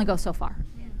 they'll only go so far.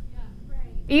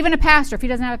 Even a pastor, if he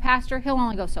doesn't have a pastor, he'll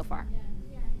only go so far.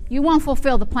 You won't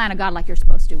fulfill the plan of God like you're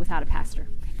supposed to without a pastor.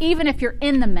 Even if you're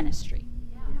in the ministry,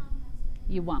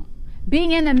 you won't.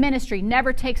 Being in the ministry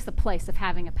never takes the place of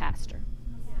having a pastor.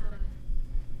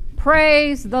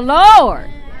 Praise the Lord.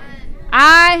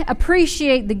 I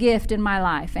appreciate the gift in my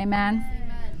life. Amen.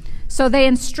 So they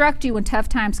instruct you when tough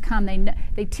times come.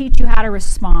 They teach you how to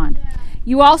respond.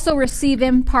 You also receive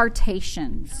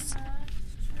impartations.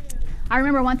 I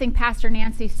remember one thing Pastor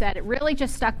Nancy said. It really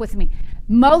just stuck with me.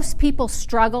 Most people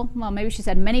struggle, well, maybe she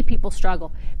said many people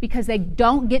struggle, because they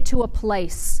don't get to a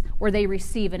place where they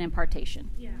receive an impartation.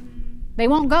 Yeah. They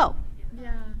won't go.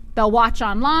 Yeah. They'll watch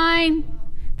online.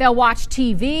 They'll watch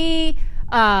TV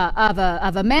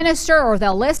of a minister, or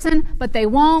they'll listen, but they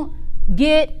won't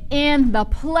get in the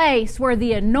place where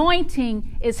the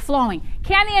anointing is flowing.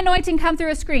 Can the anointing come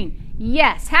through a screen?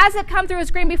 Yes. Has it come through a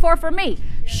screen before for me?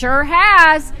 Sure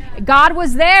has. God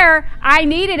was there. I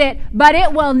needed it. But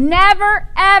it will never,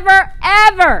 ever,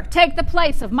 ever take the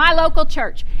place of my local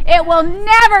church. It will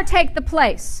never take the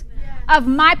place of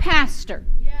my pastor.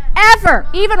 Ever.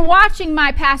 Even watching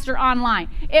my pastor online.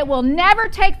 It will never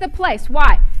take the place.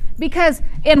 Why? Because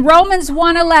in Romans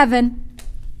 1:11,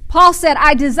 Paul said,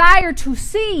 I desire to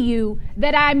see you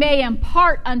that I may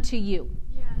impart unto you.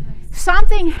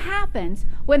 Something happens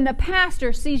when the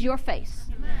pastor sees your face.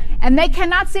 And they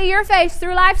cannot see your face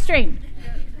through live stream.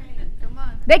 Come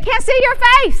on. They can't see your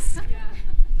face.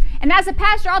 And as a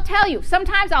pastor, I'll tell you,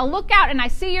 sometimes I'll look out and I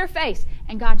see your face,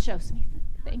 and God shows me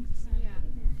things.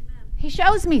 He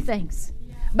shows me things.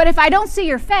 But if I don't see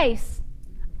your face,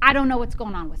 I don't know what's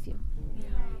going on with you.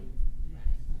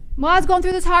 Well, I was going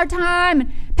through this hard time,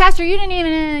 and Pastor, you didn't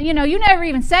even, you never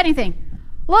even said anything.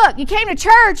 Look, you came to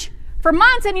church for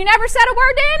months and you never said a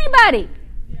word to anybody.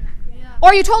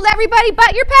 Or you told everybody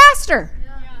but your pastor.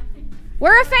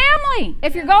 We're a family.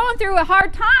 If you're going through a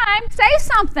hard time, say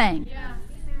something.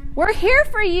 We're here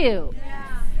for you.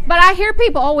 But I hear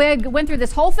people, we went through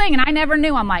this whole thing and I never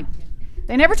knew. I'm like,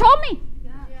 they never told me.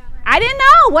 I didn't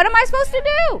know. What am I supposed to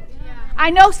do? I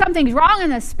know something's wrong in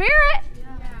the spirit.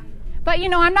 But,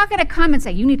 I'm not going to come and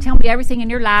say, you need to tell me everything in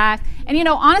your life. And,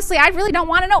 honestly, I really don't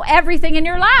want to know everything in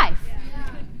your life.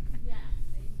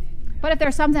 But if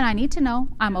there's something I need to know,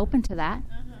 I'm open to that.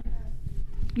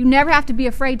 You never have to be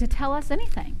afraid to tell us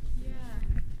anything.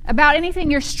 About anything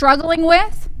you're struggling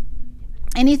with,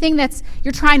 anything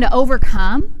you're trying to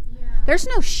overcome. There's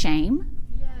no shame.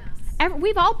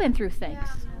 We've all been through things.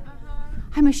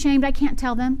 I'm ashamed I can't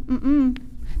tell them.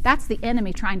 That's the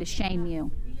enemy trying to shame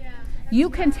you. You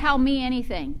can tell me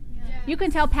anything. You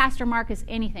can tell Pastor Marcus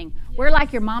anything. We're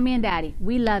like your mommy and daddy.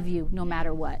 We love you no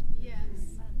matter what.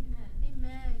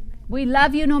 We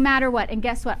love you no matter what. And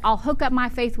guess what? I'll hook up my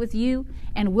faith with you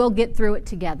and we'll get through it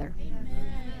together.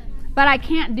 But I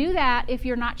can't do that if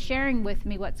you're not sharing with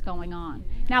me what's going on.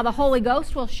 Now, the Holy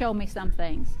Ghost will show me some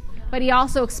things. But He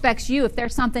also expects you, if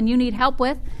there's something you need help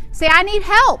with, say, I need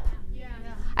help.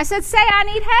 I said, say, I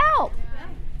need help.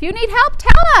 If you need help,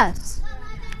 tell us.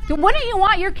 Wouldn't you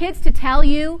want your kids to tell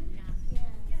you?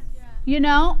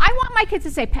 I want my kids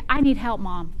to say, I need help,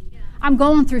 Mom. I'm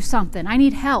going through something. I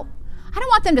need help. I don't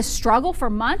want them to struggle for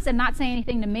months and not say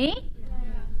anything to me.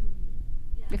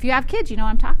 If you have kids, you know what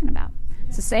I'm talking about.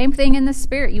 It's the same thing in the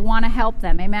spirit. You want to help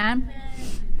them. Amen?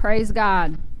 Praise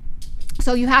God.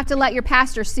 So you have to let your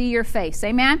pastor see your face.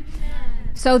 Amen?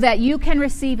 So that you can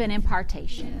receive an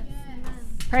impartation.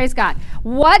 Praise God.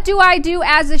 What do I do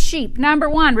as a sheep? Number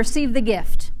 1, receive the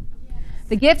gift.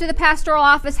 The gift of the pastoral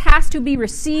office has to be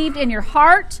received in your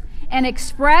heart and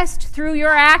expressed through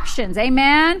your actions.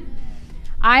 Amen?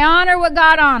 I honor what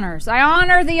God honors. I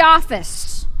honor the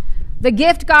office, the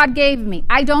gift God gave me.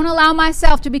 I don't allow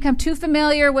myself to become too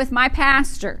familiar with my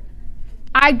pastor.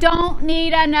 I don't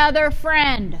need another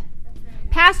friend.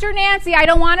 Pastor Nancy, I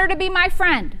don't want her to be my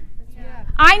friend.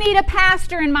 I need a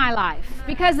pastor in my life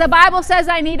because the Bible says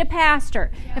I need a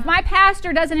pastor. If my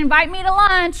pastor doesn't invite me to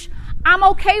lunch, I'm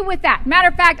okay with that. Matter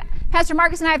of fact, Pastor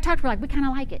Marcus and I have talked, we're like, we kind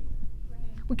of like it.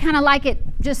 We kind of like it,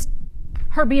 just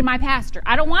her being my pastor.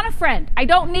 I don't want a friend. I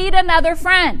don't need another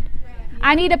friend.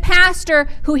 I need a pastor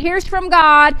who hears from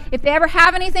God. If they ever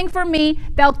have anything for me,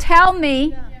 they'll tell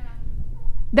me.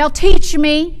 They'll teach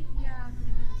me.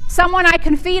 Someone I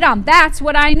can feed on. That's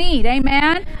what I need.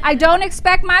 Amen? I don't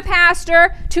expect my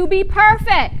pastor to be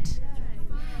perfect.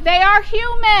 They are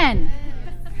human.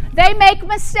 They make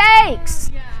mistakes.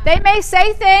 They may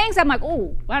say things. I'm like,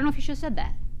 oh, I don't know if you should have said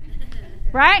that.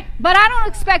 Right? But I don't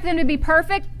expect them to be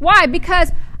perfect. Why?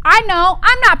 Because I know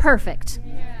I'm not perfect.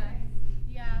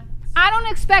 I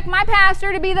don't expect my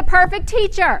pastor to be the perfect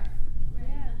teacher.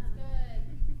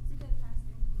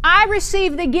 I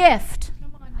receive the gift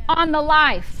on the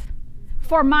life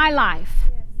for my life.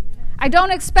 I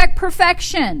don't expect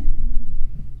perfection.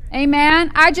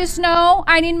 Amen. I just know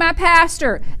I need my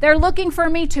pastor. They're looking for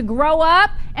me to grow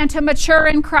up and to mature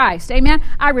in Christ. Amen.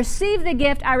 I receive the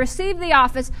gift. I receive the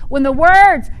office. When the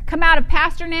words come out of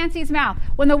Pastor Nancy's mouth,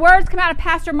 when the words come out of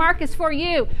Pastor Marcus for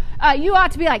you, you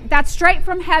ought to be like, that's straight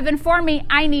from heaven for me.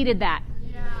 I needed that.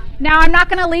 Now, I'm not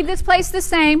going to leave this place the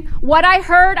same. What I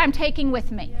heard, I'm taking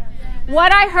with me.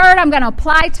 What I heard, I'm going to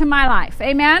apply to my life.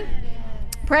 Amen.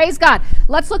 Praise God.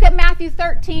 Let's look at Matthew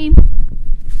 13.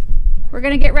 We're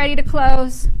going to get ready to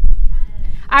close.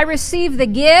 I receive the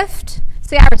gift.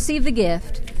 Say, I receive the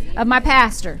gift of my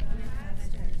pastor.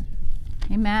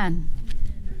 Amen.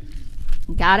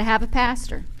 You got to have a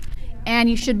pastor. And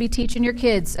you should be teaching your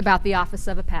kids about the office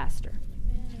of a pastor.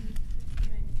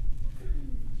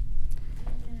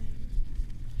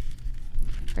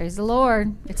 Praise the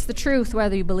Lord. It's the truth,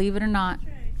 whether you believe it or not.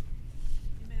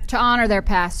 To honor their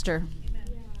pastor.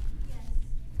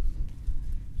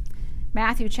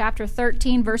 Matthew chapter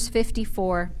 13, verse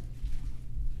 54.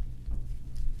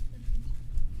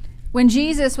 When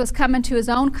Jesus was coming to his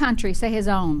own country, say his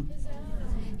own,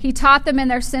 he taught them in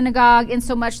their synagogue,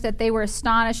 insomuch that they were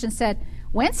astonished and said,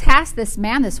 whence hath this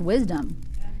man this wisdom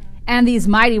and these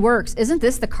mighty works? Isn't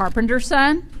this the carpenter's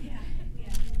son?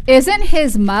 Isn't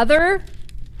his mother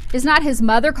Is not his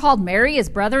mother called Mary, his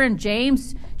brother and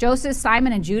James, Joseph,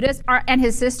 Simon, and Judas, and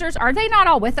his sisters? Are they not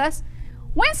all with us?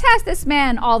 Whence has this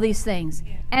man all these things?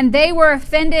 And they were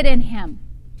offended in him.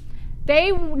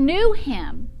 They knew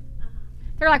him.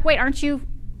 They're like, wait, aren't you?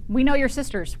 We know your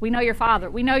sisters. We know your father.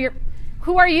 We know your...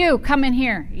 Who are you? Come in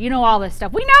here. You know all this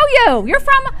stuff. We know you. You're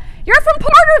from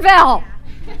Porterville.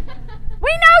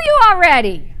 We know you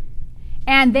already.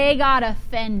 And they got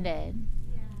offended.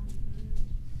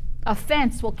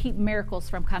 Offense will keep miracles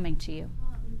from coming to you.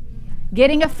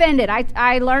 Getting offended.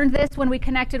 I learned this when we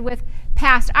connected with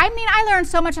Pastor. I mean, I learned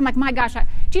so much. I'm like, my gosh,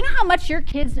 do you know how much your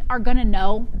kids are going to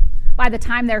know by the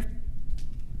time they're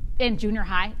in junior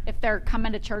high, if they're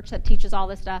coming to church that teaches all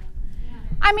this stuff?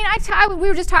 I mean, we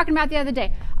were just talking about the other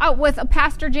day with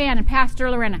Pastor Jan and Pastor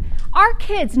Lorena. Our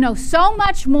kids know so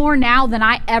much more now than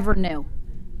I ever knew.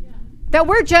 That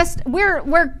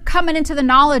we're coming into the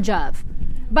knowledge of.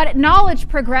 But knowledge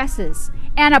progresses.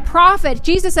 And a prophet,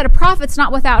 Jesus said, a prophet's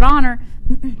not without honor,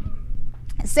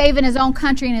 save in his own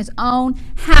country and his own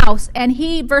house. And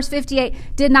he, verse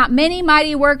 58, did not many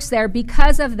mighty works there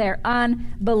because of their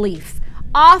unbelief.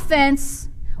 Offense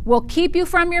will keep you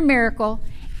from your miracle,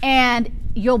 and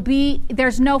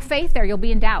there's no faith there. You'll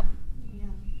be in doubt.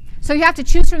 So you have to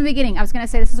choose from the beginning. I was going to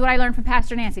say, this is what I learned from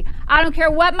Pastor Nancy. I don't care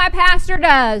what my pastor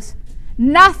does.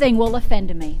 Nothing will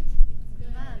offend me.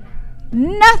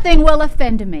 Nothing will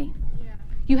offend me.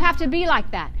 You have to be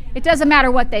like that. It doesn't matter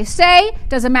what they say.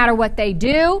 Doesn't matter what they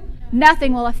do.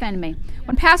 Nothing will offend me.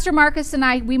 When Pastor Marcus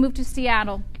and we moved to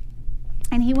Seattle,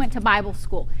 and he went to Bible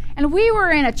school. And we were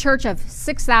in a church of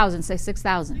 6,000. Say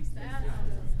 6,000.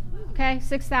 Okay,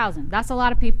 6,000. That's a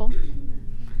lot of people.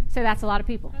 Say that's a lot of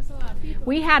people. That's a lot of people.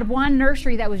 We had one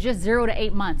nursery that was just 0 to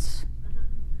 8 months.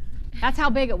 That's how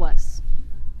big it was.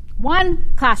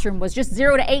 One classroom was just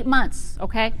 0 to 8 months,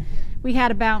 okay? We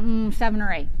had about 7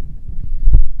 or 8.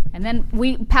 And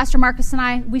then Pastor Marcus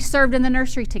and we served in the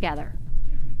nursery together.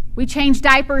 We changed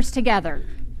diapers together.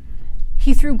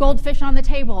 He threw goldfish on the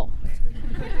table.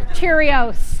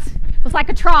 Cheerios. It was like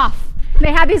a trough.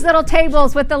 They had these little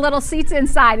tables with the little seats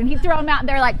inside, and he'd throw them out, and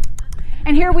they're like,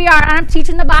 and here we are, and I'm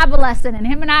teaching the Bible lesson, and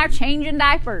him and I are changing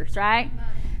diapers, right?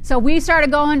 So we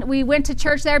went to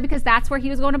church there because that's where he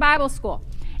was going to Bible school.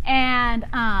 And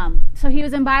so he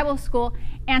was in Bible school,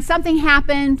 and something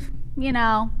happened,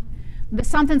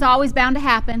 something's always bound to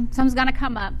happen. Something's going to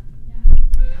come up.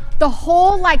 The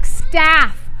whole,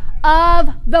 staff of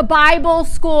the Bible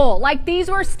school, these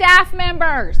were staff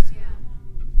members,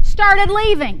 started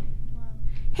leaving.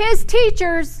 His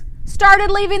teachers started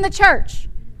leaving the church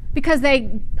because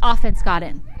offense got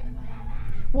in.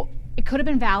 Well, it could have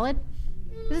been valid.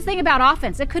 This is the thing about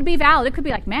offense. It could be valid. It could be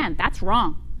like, man, that's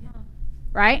wrong.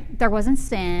 Right? There wasn't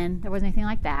sin. There wasn't anything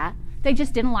like that. They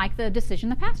just didn't like the decision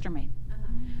the pastor made.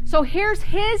 So here's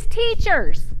his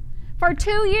teachers for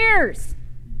 2 years.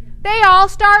 They all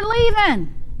start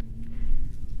leaving.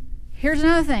 Here's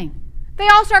another thing. They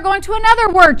all start going to another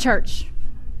word church.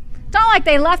 It's not like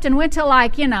they left and went to a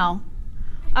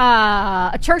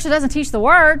church that doesn't teach the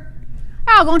word.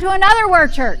 Oh, going to another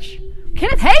word church.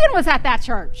 Kenneth Hagin was at that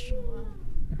church.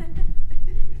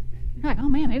 You're like, oh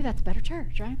man, maybe that's a better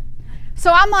church, right?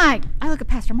 So I'm like, I look at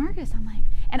Pastor Marcus,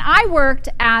 and I worked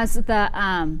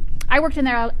I worked in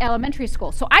their elementary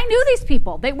school. So I knew these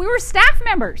people. We were staff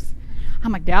members.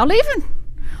 I'm like, they're all leaving.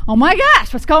 Oh my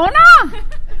gosh, what's going on?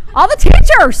 All the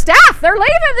teachers, staff, they're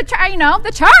leaving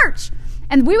the church.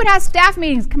 And we would have staff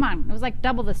meetings. Come on, it was like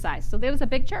double the size. So it was a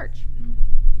big church.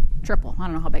 Triple. I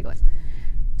don't know how big it was.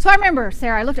 So I remember,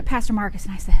 Sarah, I looked at Pastor Marcus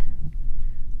and I said,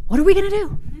 what are we going to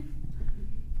do?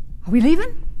 Are we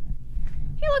leaving?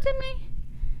 He looked at me.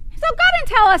 He said, God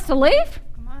didn't tell us to leave.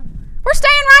 Come on. We're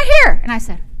staying right here. And I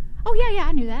said, oh, yeah,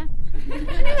 I knew that.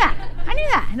 I knew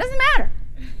that. It doesn't matter.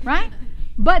 Right?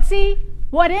 But see,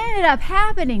 what ended up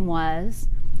happening was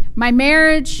my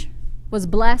marriage was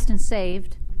blessed and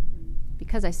saved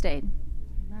because I stayed.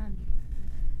 Amen.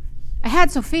 I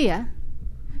had Sophia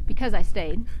because I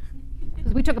stayed.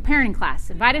 Because we took a parenting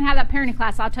class. If I didn't have that parenting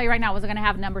class, I'll tell you right now, I wasn't going to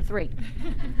have number 3.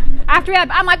 After that,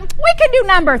 I'm like, we can do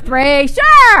number 3,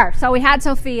 sure. So we had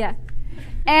Sophia.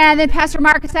 And then Pastor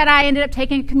Marcus and I ended up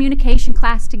taking a communication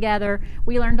class together.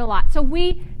 We learned a lot. So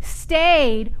we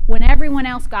stayed when everyone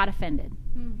else got offended.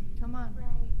 Come on.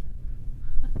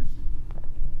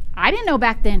 I didn't know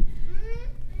back then,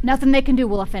 nothing they can do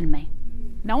will offend me.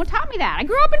 No one taught me that. I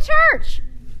grew up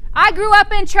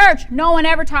in church. No one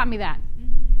ever taught me that.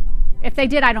 If they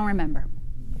did, I don't remember.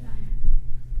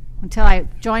 Until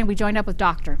we joined up with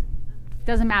Doctor.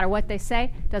 Doesn't matter what they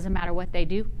say, doesn't matter what they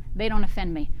do, they don't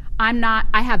offend me.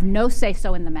 I have no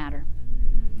say-so in the matter.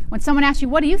 When someone asks you,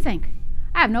 what do you think?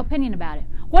 I have no opinion about it.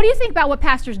 What do you think about what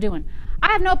pastor's doing?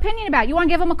 I have no opinion about it. You want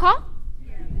to give him a call?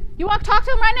 You want to talk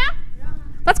to him right now?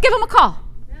 Let's give him a call.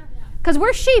 Because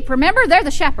we're sheep. Remember, they're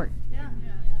the shepherd.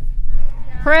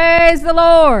 Praise the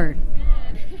Lord.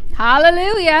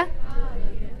 Hallelujah.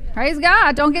 Praise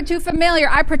God. Don't get too familiar.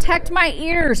 I protect my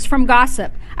ears from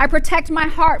gossip. I protect my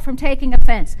heart from taking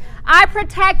offense. I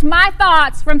protect my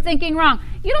thoughts from thinking wrong.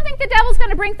 You don't think the devil's going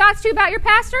to bring thoughts to you about your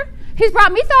pastor? He's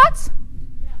brought me thoughts.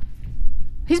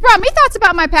 He's brought me thoughts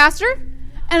about my pastor.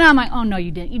 And I'm like, oh, no,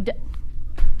 you didn't.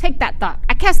 Take that thought.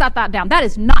 I cast that thought down. That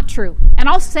is not true. And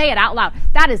I'll say it out loud.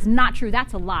 That is not true.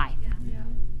 That's a lie.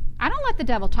 I don't let the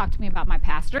devil talk to me about my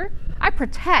pastor. I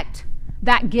protect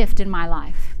that gift in my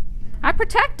life. I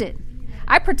protect it.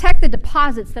 I protect the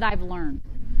deposits that I've learned.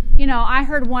 You know, I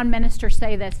heard one minister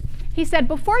say this. He said,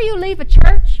 before you leave a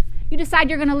church, you decide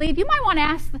you're going to leave, you might want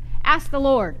to ask the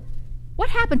Lord, what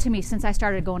happened to me since I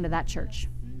started going to that church?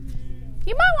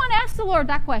 You might want to ask the Lord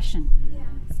that question.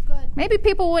 Maybe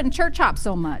people wouldn't church hop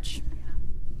so much.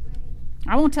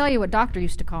 I won't tell you what doctor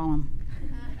used to call them.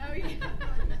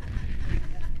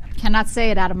 Cannot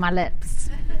say it out of my lips.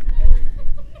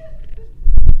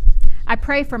 I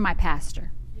pray for my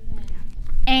pastor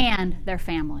and their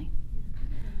family.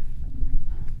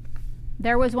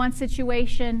 There was one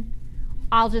situation,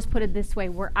 I'll just put it this way,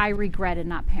 where I regretted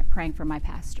not praying for my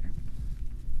pastor.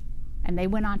 And they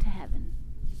went on to heaven.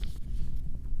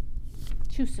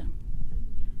 Too soon.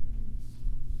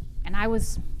 And I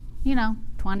was,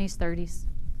 20s, 30s.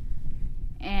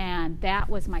 And that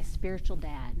was my spiritual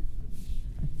dad.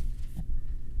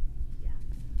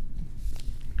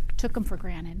 Took them for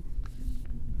granted.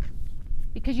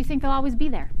 Because you think they'll always be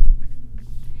there.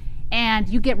 And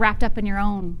you get wrapped up in your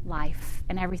own life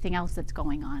and everything else that's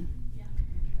going on.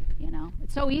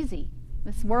 It's so easy.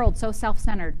 This world's so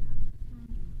self-centered.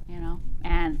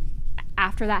 And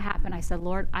after that happened, I said,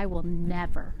 Lord, I will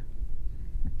never,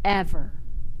 ever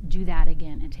do that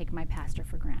again and take my pastor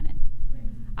for granted.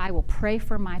 I will pray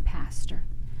for my pastor.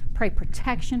 Pray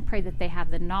protection. Pray that they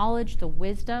have the knowledge, the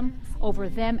wisdom over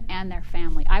them and their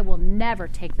family. I will never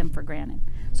take them for granted.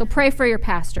 So pray for your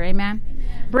pastor. Amen.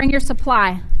 Bring your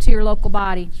supply to your local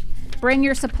body. Bring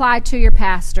your supply to your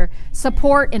pastor.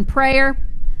 Support in prayer.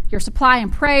 Your supply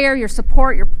in prayer. Your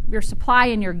support. Your supply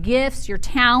in your gifts. Your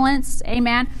talents.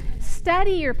 Amen.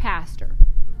 Study your pastor.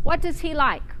 What does he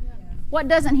like? What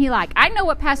doesn't he like? I know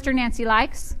what Pastor Nancy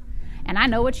likes, and I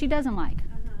know what she doesn't like.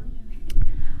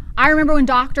 I remember when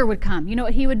Doctor would come. You know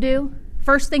what he would do?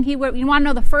 First thing you want to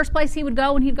know the first place he would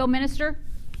go when he'd go minister?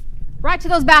 Right to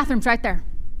those bathrooms right there.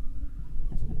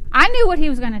 I knew what he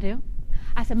was going to do.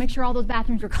 I said, make sure all those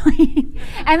bathrooms are clean.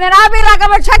 And then I'll be like, I'm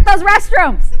going to check those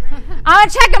restrooms. I'm going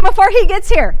to check them before he gets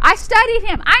here. I studied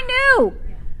him. I knew.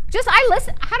 I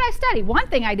listened. How did I study? One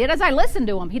thing I did is I listened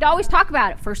to him. He'd always talk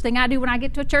about it. First thing I do when I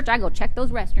get to a church, I go check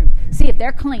those restrooms, see if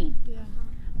they're clean.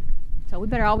 So we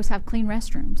better always have clean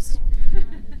restrooms.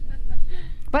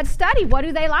 But study, what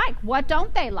do they like? What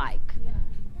don't they like?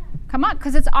 Come on,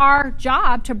 because it's our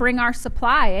job to bring our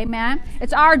supply, amen?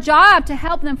 It's our job to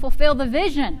help them fulfill the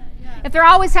vision. If they're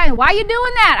always saying, why are you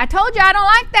doing that? I told you I don't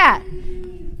like that.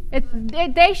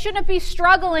 They shouldn't be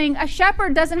struggling. A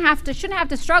shepherd shouldn't have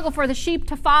to struggle for the sheep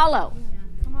to follow.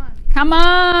 Come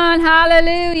on,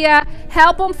 hallelujah.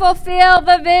 Help them fulfill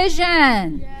the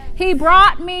vision. He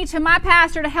brought me to my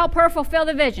pastor to help her fulfill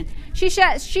the vision. She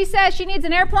says she needs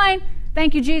an airplane.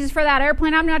 Thank you, Jesus, for that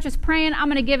airplane. I'm not just praying, I'm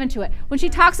going to give into it. When she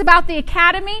talks about the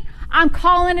academy, I'm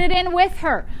calling it in with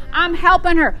her. I'm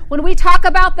helping her. When we talk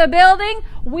about the building,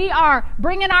 we are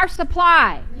bringing our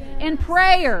supply in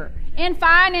prayer, in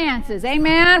finances,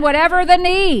 amen, whatever the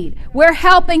need. We're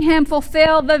helping him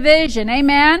fulfill the vision,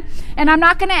 amen. And I'm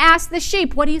not going to ask the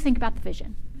sheep, what do you think about the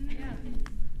vision?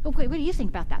 Okay, what do you think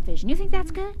about that vision? You think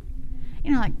that's good?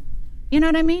 You know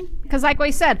what I mean? Because like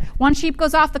we said, one sheep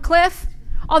goes off the cliff,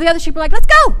 all the other sheep are like, let's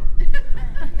go.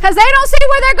 Because they don't see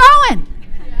where they're going.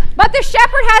 But the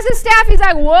shepherd has his staff. He's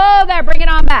like, whoa there, bring it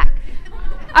on back.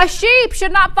 A sheep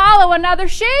should not follow another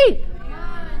sheep.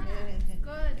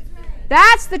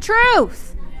 That's the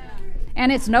truth.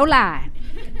 And it's no lie.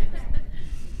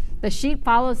 The sheep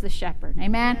follows the shepherd.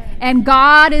 Amen. And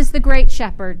God is the great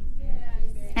shepherd.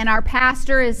 And our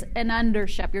pastor is an under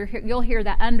shepherd. You'll hear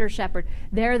that under shepherd.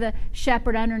 They're the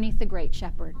shepherd underneath the great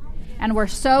shepherd. And we're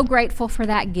so grateful for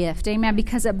that gift. Amen.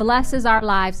 Because it blesses our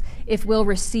lives if we'll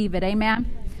receive it. Amen.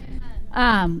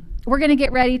 We're going to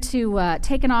get ready to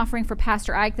take an offering for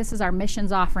Pastor Ike. This is our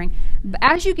missions offering.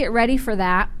 As you get ready for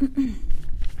that,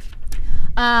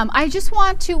 I just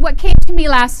want to, what came to me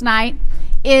last night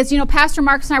is, Pastor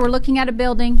Marcus and I were looking at a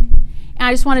building, and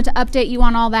I just wanted to update you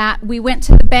on all that. We went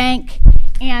to the bank,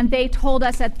 And they told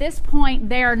us at this point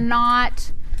they're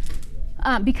not,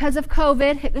 because of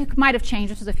COVID, it might have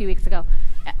changed, this was a few weeks ago,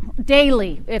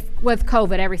 daily, with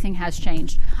COVID, everything has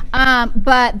changed.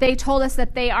 But they told us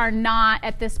that they are not,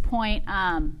 at this point,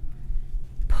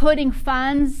 putting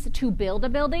funds to build a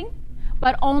building,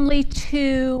 but only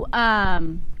to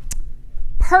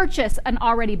purchase an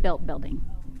already built building.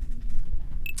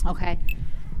 Okay?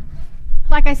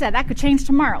 Like I said, that could change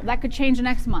tomorrow. That could change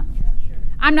next month.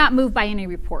 I'm not moved by any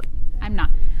report. I'm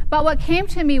not. But what came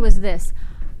to me was this.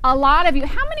 A lot of you,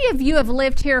 how many of you have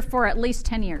lived here for at least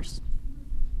 10 years?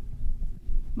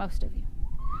 Most of you.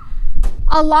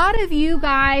 A lot of you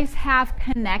guys have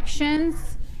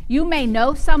connections. You may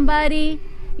know somebody,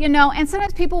 and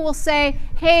sometimes people will say,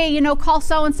 hey, call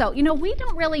so-and-so. We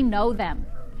don't really know them.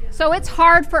 So it's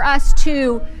hard for us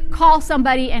to call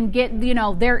somebody and get,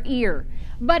 their ear.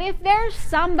 But if there's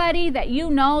somebody that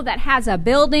that has a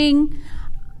building,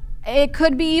 it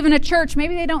could be even a church.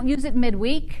 Maybe they don't use it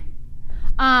midweek.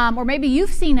 Or maybe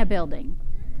you've seen a building.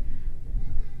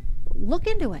 Look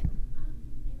into it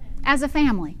as a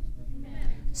family.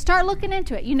 Start looking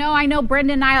into it. I know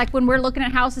Brenda and I, like when we're looking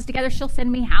at houses together, she'll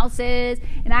send me houses.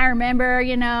 And I remember,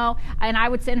 and I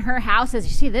would send her houses.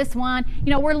 You see this one?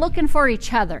 We're looking for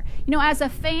each other. As a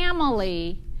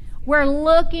family, we're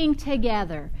looking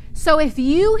together. So if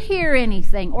you hear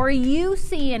anything or you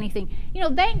see anything,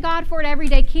 thank God for it every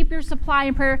day. Keep your supply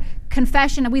in prayer,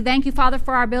 confession, and we thank you, Father,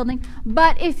 for our building.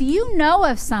 But if you know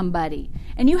of somebody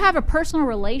and you have a personal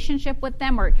relationship with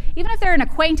them, or even if they're an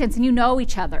acquaintance and you know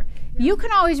each other, you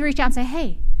can always reach out and say,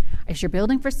 hey, is your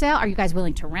building for sale? Are you guys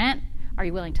willing to rent? Are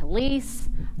you willing to lease?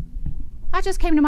 That just came to